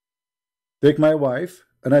 Take my wife,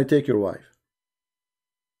 and I take your wife.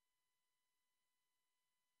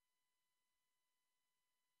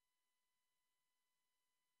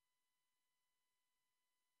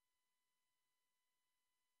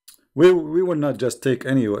 We will not just take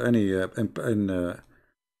any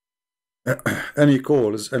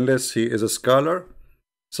calls unless he is a scholar,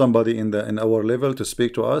 somebody in our level to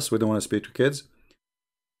speak to us. We don't want to speak to kids.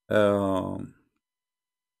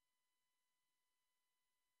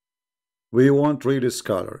 We want really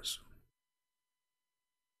scholars.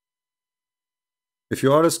 If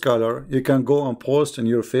you are a scholar, you can go and post in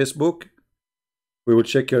your Facebook We will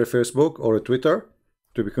check your Facebook or Twitter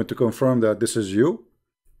to confirm that this is you,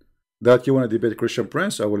 that you want to debate Christian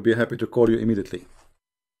Prince. I will be happy to call you immediately.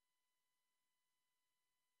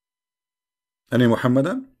 Any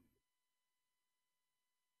Mohammedan?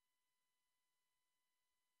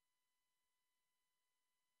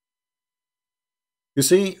 You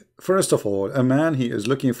see, first of all, a man, he is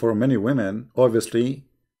looking for many women. Obviously,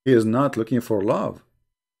 he is not looking for love.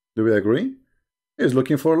 Do we agree? He is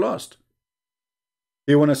looking for lust.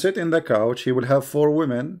 He want to sit in the couch. He will have 4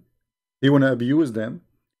 women. He want to abuse them,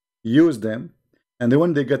 use them, and then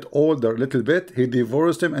when they get older a little bit, he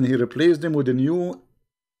divorced them and he replaced them with a new,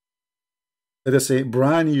 let us say,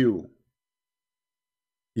 brand new,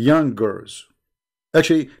 young girls.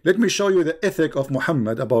 Actually, let me show you the ethic of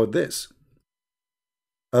Muhammad about this,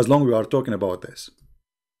 as long as we are talking about this.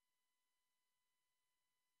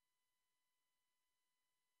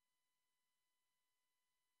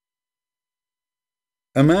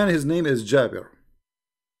 A man, his name is Jabir.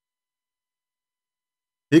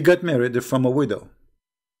 He got married from a widow.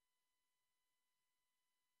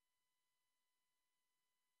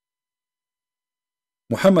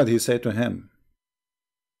 Muhammad, he said to him,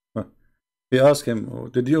 he asked him,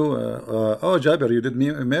 did you, oh Jabir, you did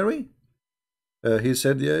marry? He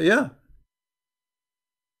said, yeah.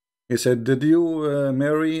 He said, did you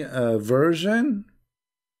marry a virgin?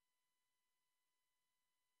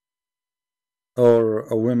 Or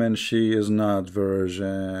a woman, she is not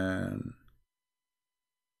virgin?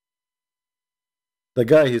 The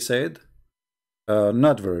guy, he said,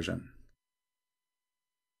 not virgin.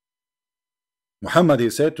 Muhammad, he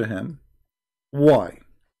said to him, why?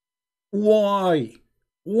 Why?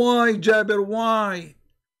 Why, Jabir, why?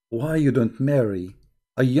 Why you don't marry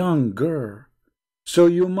a young girl so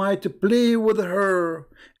you might play with her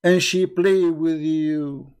and she play with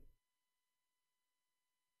you?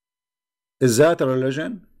 Is that a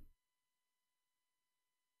religion?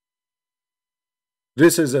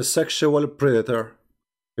 This is a sexual predator.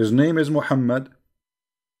 His name is Muhammad,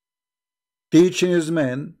 teaching his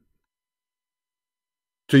men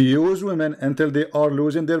to use women until they are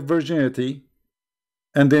losing their virginity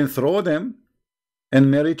and then throw them and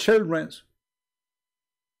marry children.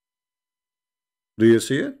 Do you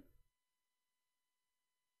see it?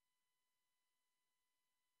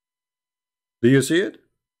 Do you see it?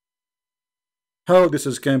 How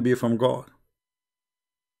this can be from God?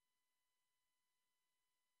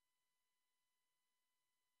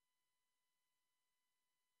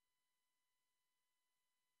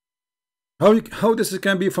 How this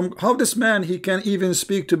can be from, how this man, he can even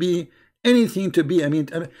speak to be anything to be, I mean,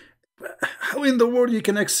 how in the world you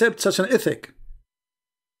can accept such an ethic?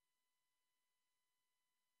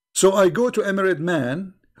 So I go to a married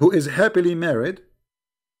man who is happily married,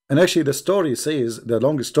 and actually the story says, the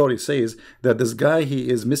long story says, that this guy, he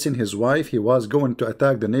is missing his wife. He was going to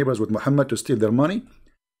attack the neighbors with Muhammad to steal their money,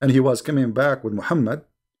 and he was coming back with Muhammad,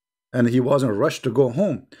 and he was in a rush to go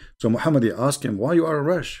home. So Muhammad, he asked him, why you are in a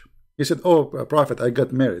rush? He said, oh, Prophet, I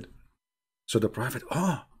got married. So the Prophet,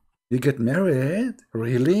 oh, you get married?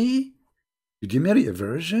 Really? Did you marry a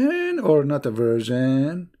virgin or not a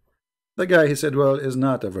virgin? The guy, he said, well, is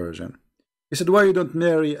not a virgin. He said, why you don't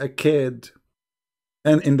marry a kid?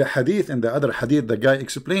 And in the hadith, in the other hadith, the guy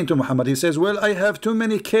explained to Muhammad, he says, well, I have too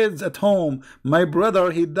many kids at home. My brother,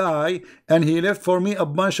 he died, and he left for me a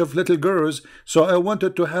bunch of little girls, so I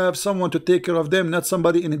wanted to have someone to take care of them, not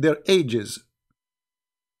somebody in their ages.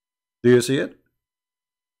 Do you see it?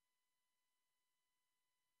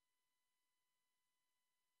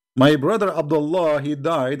 My brother Abdullah, he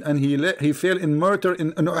died, and he fell in murder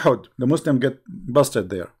in Uhud. The Muslim get busted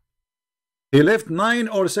there. He left 9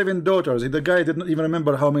 or 7 daughters. The guy did not even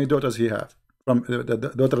remember how many daughters he had from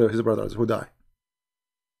the daughter of his brothers who died.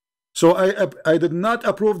 So I did not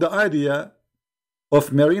approve the idea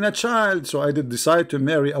of marrying a child. So I did decide to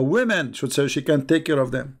marry a woman, so she can take care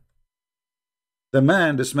of them. The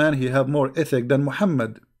man, this man, he have more ethic than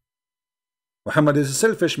Muhammad. Muhammad is a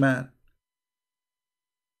selfish man.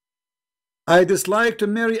 I dislike to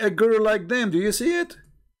marry a girl like them. Do you see it?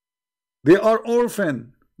 They are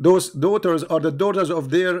orphan. Those daughters are the daughters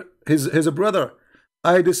of his brother.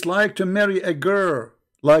 I dislike to marry a girl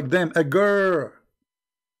like them, a girl.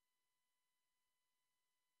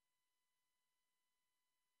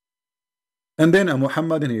 And then a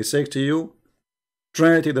Muhammadan, he says to you,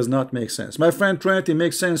 Trinity does not make sense. My friend, Trinity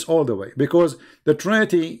makes sense all the way, because the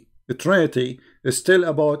Trinity is still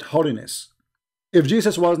about holiness. If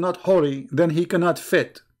Jesus was not holy, then he cannot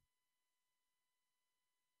fit.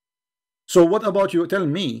 So what about you? Tell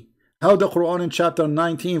me how the Quran in chapter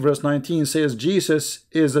 19 verse 19 says Jesus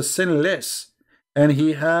is a sinless and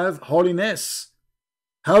he have holiness.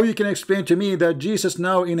 How you can explain to me that Jesus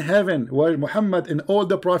now in heaven, while Muhammad and all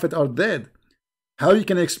the prophets are dead? How you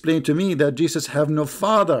can explain to me that Jesus have no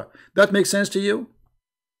father? That makes sense to you?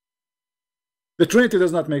 The Trinity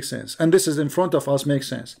does not make sense, and this is in front of us makes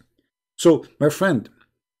sense. So, my friend,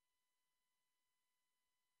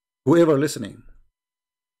 whoever listening,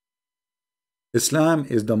 Islam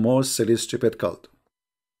is the most silly, stupid cult.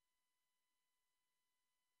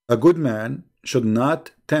 A good man should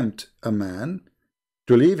not tempt a man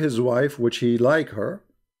to leave his wife, which he like her,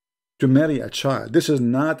 to marry a child. This is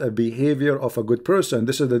not a behavior of a good person.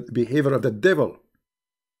 This is the behavior of the devil.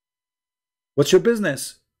 What's your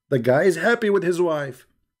business? The guy is happy with his wife.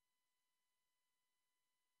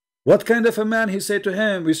 What kind of a man? He said to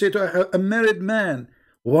him, we say to a married man,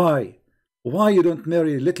 why you don't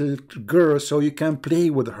marry a little girl so you can play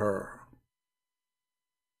with her?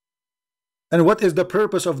 And what is the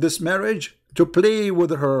purpose of this marriage? To play with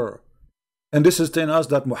her. And this is telling us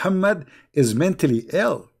that Muhammad is mentally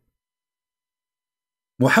ill.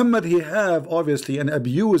 Muhammad, he have obviously an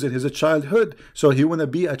abuse in his childhood, so he wanna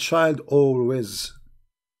be a child always.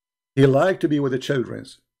 He like to be with the children.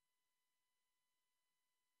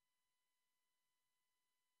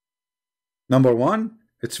 Number one,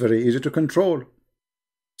 it's very easy to control.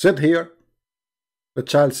 Sit here, the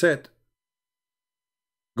child sit.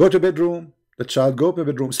 Go to bedroom, the child go to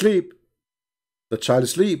bedroom. Sleep, the child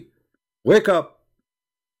sleep. Wake up.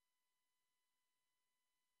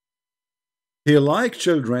 He like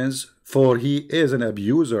children's, for he is an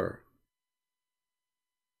abuser,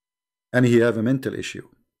 and he have a mental issue,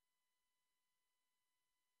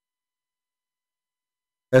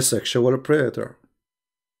 a sexual predator.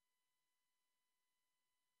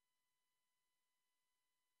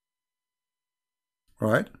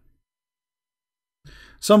 Right?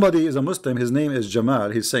 Somebody is a Muslim, his name is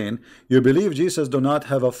Jamal. He's saying, you believe Jesus do not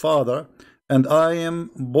have a father, and I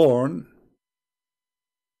am born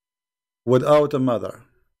without a mother.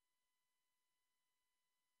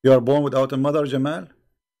 You are born without a mother, Jamal?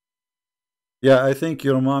 Yeah, I think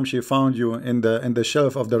your mom, she found you in the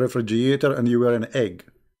shelf of the refrigerator and you were an egg.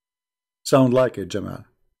 Sound like it, Jamal.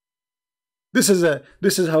 This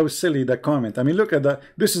is how silly the comment. I mean, look at that.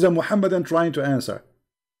 This is a Mohammedan trying to answer.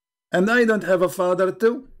 And I don't have a father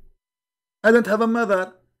too. I don't have a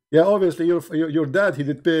mother. Yeah, obviously your dad, he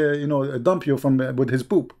did pay, dump you from with his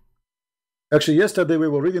poop. Actually, yesterday we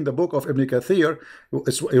were reading the book of Ibn Kathir.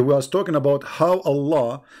 It was talking about how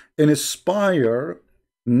Allah inspired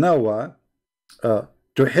Noah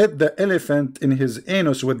to hit the elephant in his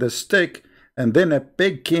anus with the stick, and then a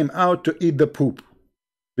pig came out to eat the poop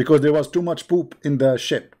because there was too much poop in the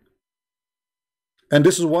ship. And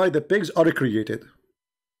this is why the pigs are created.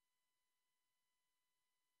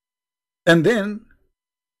 And then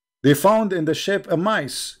they found in the ship a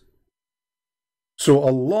mice. So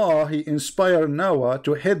Allah, he inspired Noah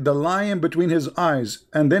to hit the lion between his eyes,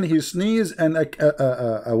 and then he sneezed and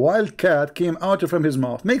a wild cat came out from his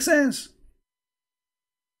mouth. Makes sense?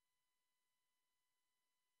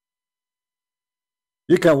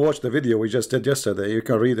 You can watch the video we just did yesterday. You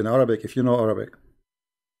can read in Arabic if you know Arabic.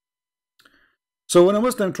 So when a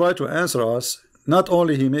Muslim try to answer us, not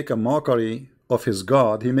only he make a mockery of his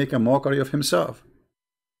God, he make a mockery of himself.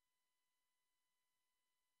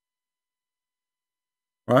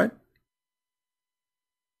 Right?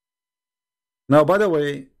 Now, by the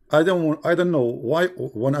way, I don't know why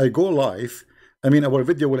when I go live, I mean, our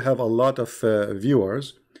video will have a lot of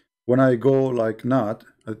viewers. When I go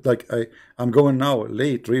I'm going now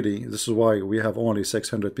late, really. This is why we have only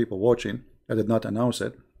 600 people watching. I did not announce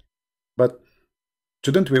it. But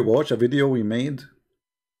shouldn't we watch a video we made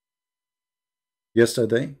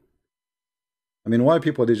yesterday? I mean, why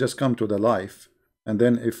people, they just come to the live, and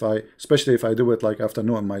then especially if I do it like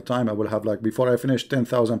afternoon my time, I will have like, before I finish,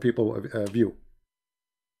 10,000 people view.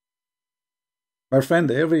 My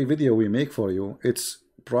friend, every video we make for you, it's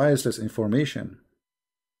priceless information.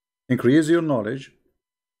 Increase your knowledge.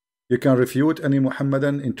 You can refute any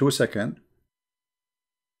Muhammadan in 2 seconds,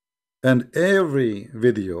 and every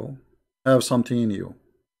video have something new.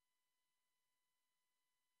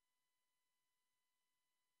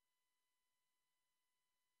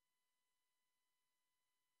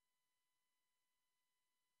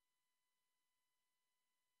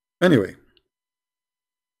 Anyway,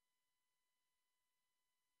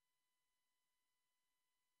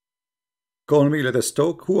 call me, let us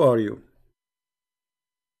talk. Who are you?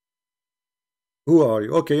 Who are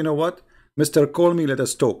you? Okay, you know what? Mr. Call Me, let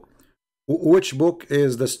us talk. Which book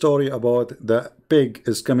is the story about the pig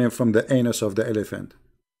is coming from the anus of the elephant?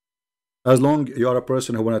 As long you are a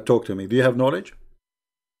person who want to talk to me. Do you have knowledge?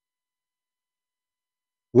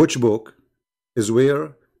 Which book is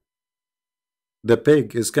where the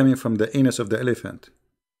pig is coming from the anus of the elephant.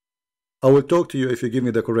 I will talk to you if you give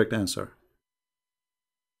me the correct answer.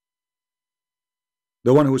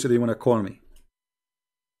 The one who said you want to call me.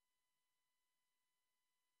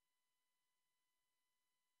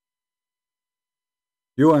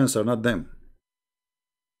 You answer, not them.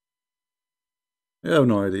 You have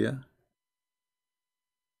no idea.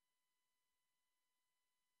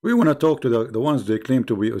 We want to talk to the ones they claim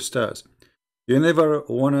to be ustaz. You never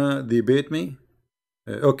want to debate me?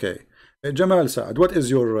 Okay. Jamal Saad, what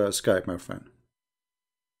is your Skype, my friend?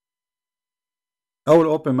 I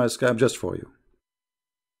will open my Skype just for you.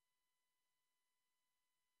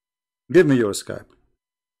 Give me your Skype.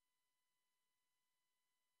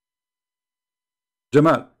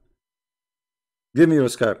 Jamal, give me your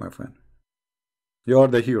Skype, my friend. You are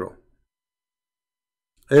the hero.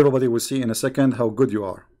 Everybody will see in a second how good you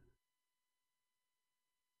are.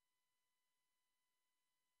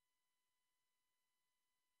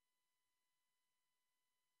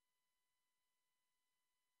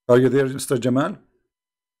 Are you there, Mr. Jamal?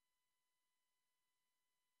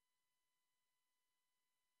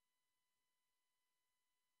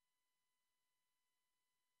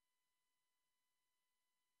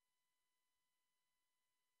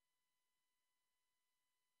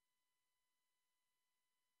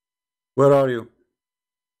 Where are you?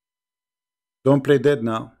 Don't play dead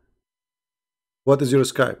now. What is your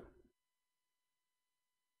Skype?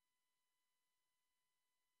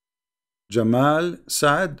 Jamal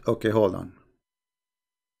Saad? Okay, hold on.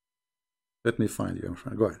 Let me find you, my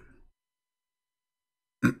friend. Go ahead.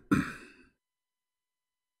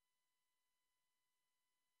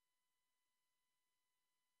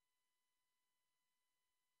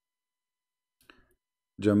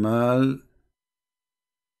 Jamal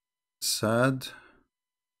Saad.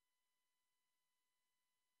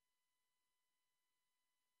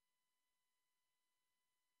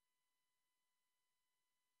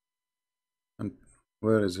 And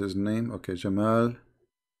where is his name? Okay, Jamal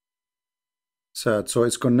Saad. So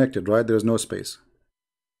it's connected, right? There's no space.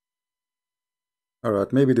 All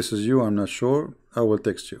right, maybe this is you. I'm not sure. I will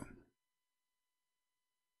text you.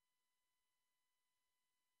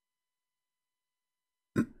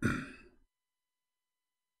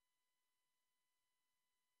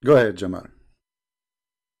 Go ahead, Jamal.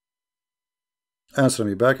 Answer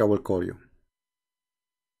me back. I will call you.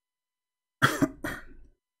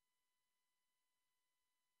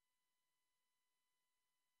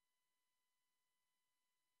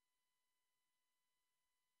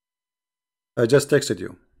 I just texted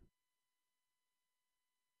you.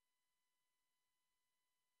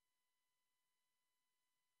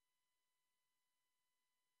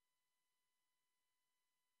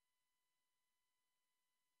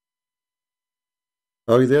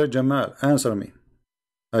 Are you there, Jamal? Answer me.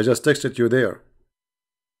 I just texted you there.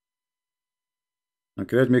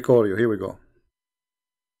 Okay, let me call you. Here we go.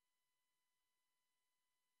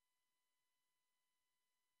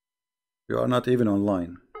 You are not even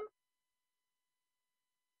online.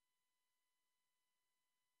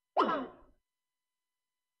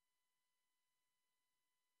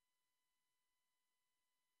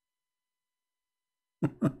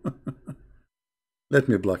 Let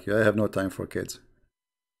me block you. I have no time for kids.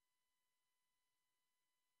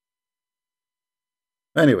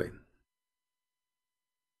 Anyway.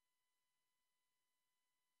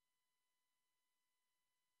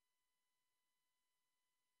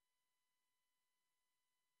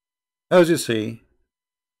 As you see,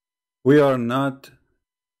 we are not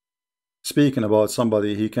speaking about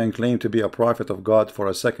somebody he can claim to be a prophet of God for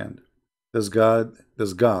a second. This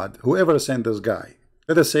God, whoever sent this guy,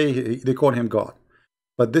 let us say they call him God.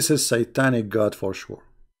 But this is satanic God for sure.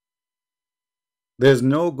 There's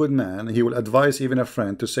no good man, he will advise even a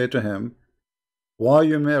friend to say to him, why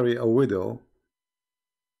you marry a widow,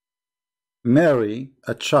 marry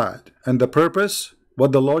a child. And the purpose,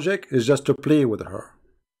 what the logic is just to play with her.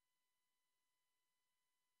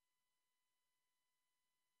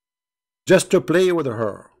 Just to play with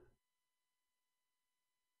her.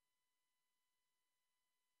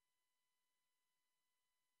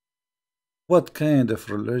 What kind of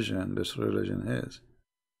religion this religion is?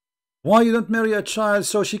 Why you don't marry a child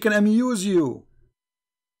so she can amuse you?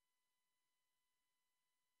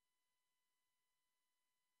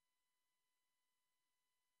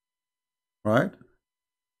 Right?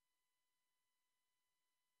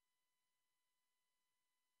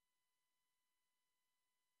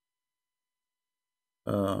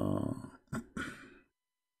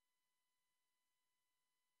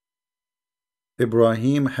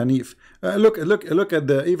 Ibrahim Hanif. Look at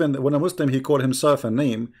the, even when a Muslim he called himself a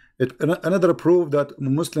name. Another proof that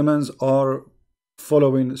Muslims are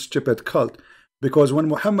following stupid cult. Because when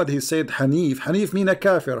Muhammad he said Hanif mean a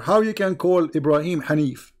kafir. How you can call Ibrahim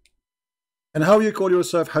Hanif? And how you call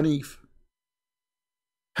yourself Hanif?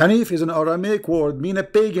 Hanif is an Aramaic word, mean a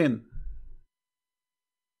pagan.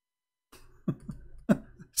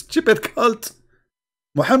 Stupid cult.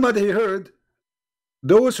 Muhammad he heard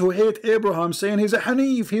those who hate Abraham saying he's a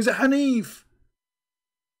Hanif.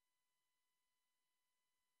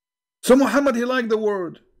 So Muhammad he liked the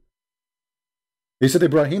word. He said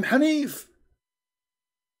Ibrahim Hanif.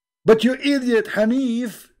 But you idiot,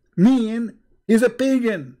 Hanif mean he's a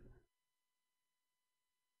pagan.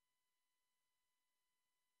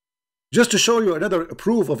 Just to show you another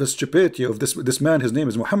proof of the stupidity of this man, his name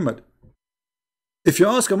is Muhammad. If you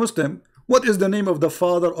ask a Muslim, what is the name of the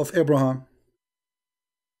father of Abraham?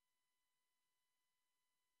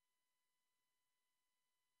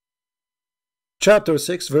 Chapter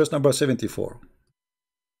 6, verse number 74.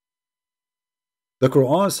 The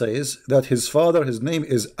Quran says that his father, his name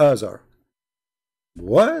is Azar.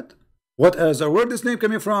 What? What Azar? Where this name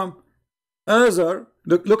coming from? Azar.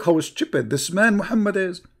 Look how stupid this man Muhammad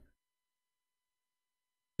is.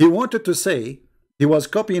 He wanted to say he was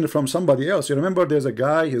copying from somebody else. You remember there's a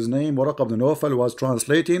guy, his name Waraq ibn Nawfal, was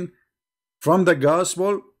translating from the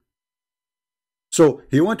gospel. So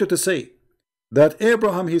he wanted to say that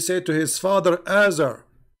Abraham, he said to his father Azar,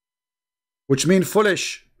 which means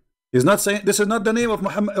foolish. He's not saying, this is not the name of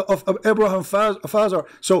Muhammad, of Abraham's father.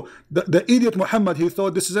 So the idiot Muhammad, he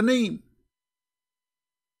thought this is a name.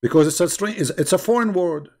 Because it's a strange, it's a foreign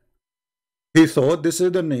word. He thought this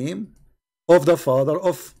is the name of the father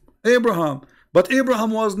of Abraham. But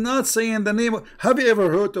Abraham was not saying the name. Have you ever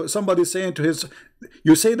heard somebody saying to his,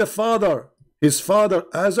 you say the father, his father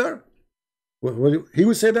Azar? Well, he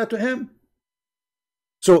would say that to him.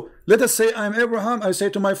 So let us say I'm Abraham, I say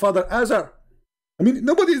to my father Azar. I mean,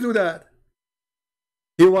 nobody do that.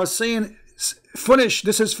 He was saying, foolish,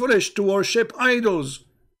 this is foolish to worship idols.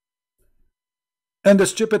 And the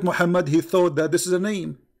stupid Muhammad, he thought that this is a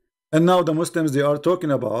name. And now the Muslims, they are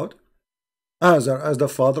talking about Azar as the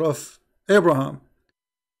father of Abraham.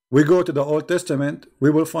 We go to the Old Testament,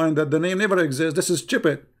 we will find that the name never exists. This is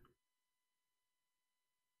stupid.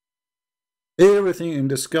 Everything in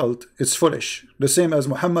this cult is foolish. The same as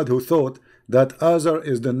Muhammad, who thought that Azar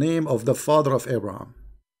is the name of the father of Abraham.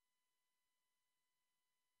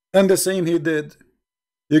 And the same he did.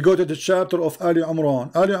 You go to the chapter of Ali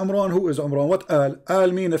Imran. Ali Imran, who is Imran? What Al?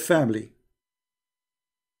 Al mean a family.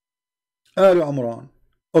 Ali Imran.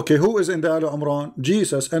 Okay, who is in the Ali Imran?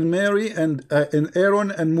 Jesus and Mary and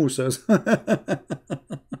Aaron and Moses.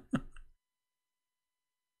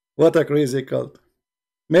 What a crazy cult.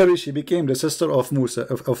 Mary, she became the sister of Musa,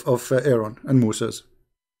 of Aaron and Moses.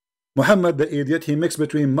 Muhammad, the idiot, he mixed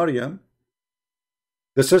between Maryam,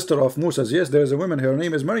 the sister of Moses. Yes, there is a woman, her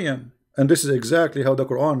name is Maryam. And this is exactly how the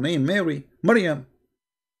Quran named Mary, Maryam.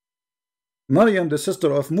 Maryam, the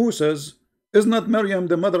sister of Moses, is not Maryam,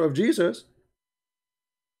 the mother of Jesus.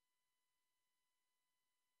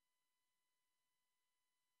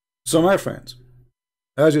 So my friends,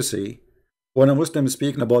 as you see, when a Muslim is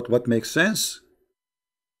speaking about what makes sense,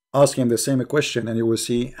 ask him the same question and you will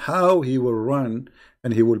see how he will run,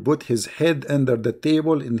 and he will put his head under the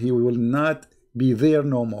table and he will not be there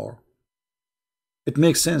no more. It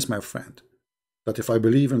makes sense, my friend, that if I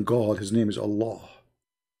believe in God, his name is Allah,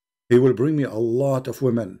 he will bring me a lot of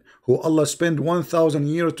women who Allah spent 1,000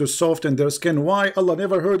 years to soften their skin. Why? Allah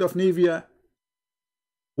never heard of Nivea.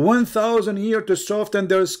 1,000 years to soften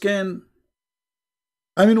their skin.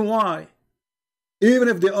 I mean, why? Even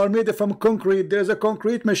if they are made from concrete, there's a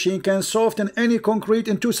concrete machine can soften any concrete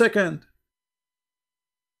in 2 seconds.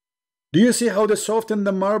 Do you see how they soften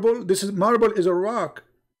the marble? Marble is a rock.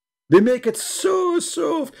 They make it so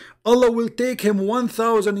soft. Allah will take him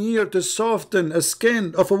 1,000 years to soften a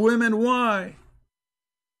skin of a woman. Why?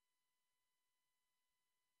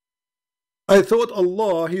 I thought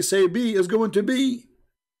Allah, he say be is going to be.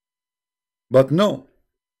 But no.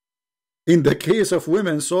 In the case of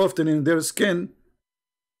women softening their skin,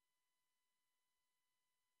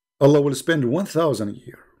 Allah will spend 1,000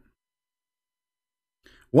 years.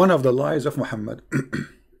 One of the lies of Muhammad.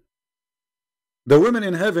 The women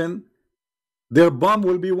in heaven, their bum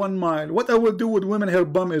will be 1 mile. What I will do with women, her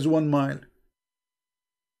bum is 1 mile.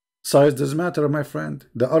 Size doesn't matter, my friend.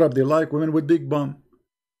 The Arab, they like women with big bum.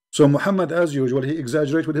 So Muhammad, as usual, he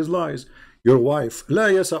exaggerates with his lies. Your wife, لا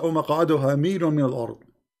يسع مقعدها ميل من الأرض.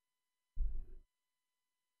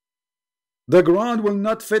 The ground will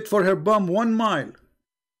not fit for her bum 1 mile.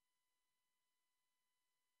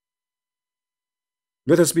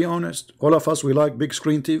 Let us be honest. All of us, we like big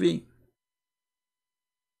screen TV.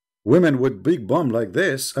 Women with big bum like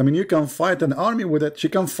this, I mean, you can fight an army with it. She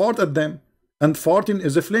can fart at them, and farting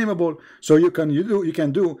is flammable. So you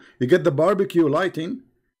get the barbecue lighting.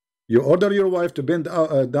 You order your wife to bend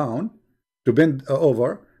down, to bend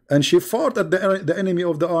over, and she fart at the enemy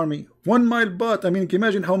of the army. 1 mile butt. I mean, can you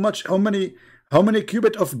imagine how many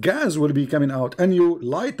cubits of gas will be coming out, and you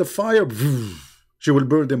light the fire, she will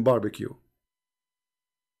burn them barbecue.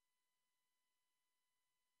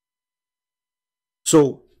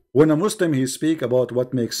 So when a Muslim, he speak about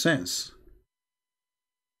what makes sense,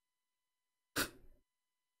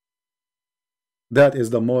 that is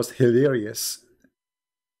the most hilarious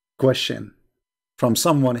question from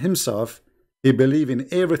someone himself. He believe in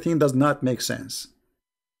everything does not make sense.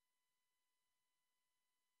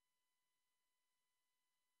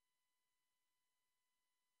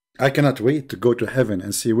 I cannot wait to go to heaven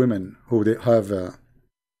and see women who they have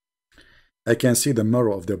I can see the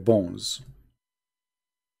marrow of their bones.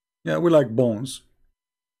 Yeah, we like bones.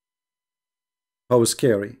 How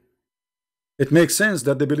scary. It makes sense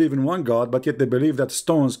that they believe in one God, but yet they believe that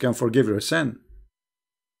stones can forgive your sin.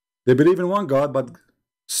 They believe in one God, but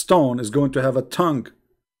stone is going to have a tongue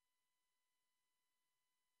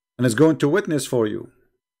and is going to witness for you.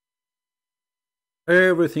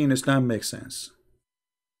 Everything in Islam makes sense.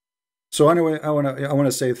 So anyway, I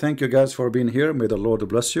wanna say thank you guys for being here. May the Lord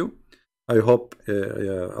bless you. I hope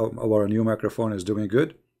our new microphone is doing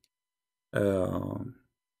good.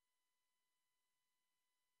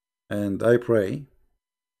 And I pray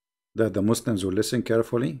that the Muslims will listen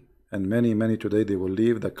carefully, and many today they will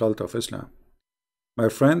leave the cult of Islam. My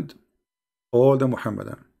friend, all the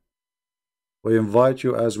Mohammedan, we invite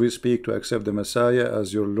you as we speak to accept the Messiah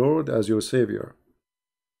as your Lord, as your Savior.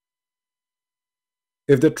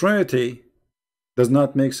 If the Trinity does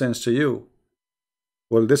not make sense to you,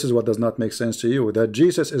 well, this is what does not make sense to you, that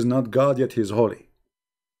Jesus is not God, yet he is holy.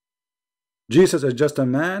 Jesus is just a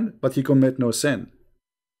man, but he commit no sin.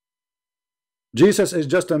 Jesus is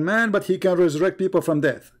just a man, but he can resurrect people from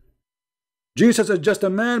death. Jesus is just a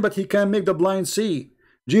man, but he can make the blind see.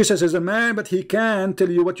 Jesus is a man, but he can tell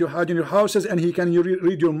you what you had in your houses, and he can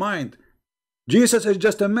read your mind. Jesus is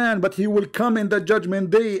just a man, but he will come in the judgment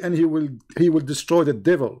day, and he will destroy the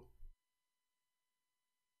devil.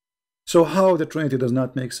 So how the Trinity does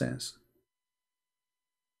not make sense?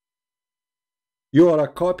 You are a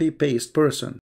copy-paste person.